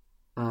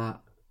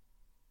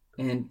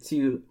 and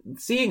to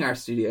seeing our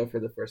studio for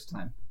the first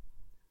time.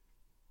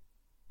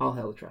 All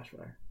hail the trash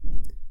fire.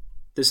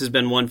 This has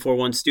been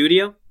 141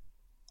 Studio.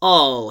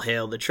 All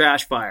hail the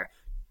trash fire.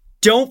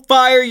 Don't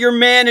fire your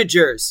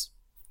managers.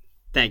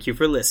 Thank you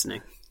for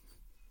listening.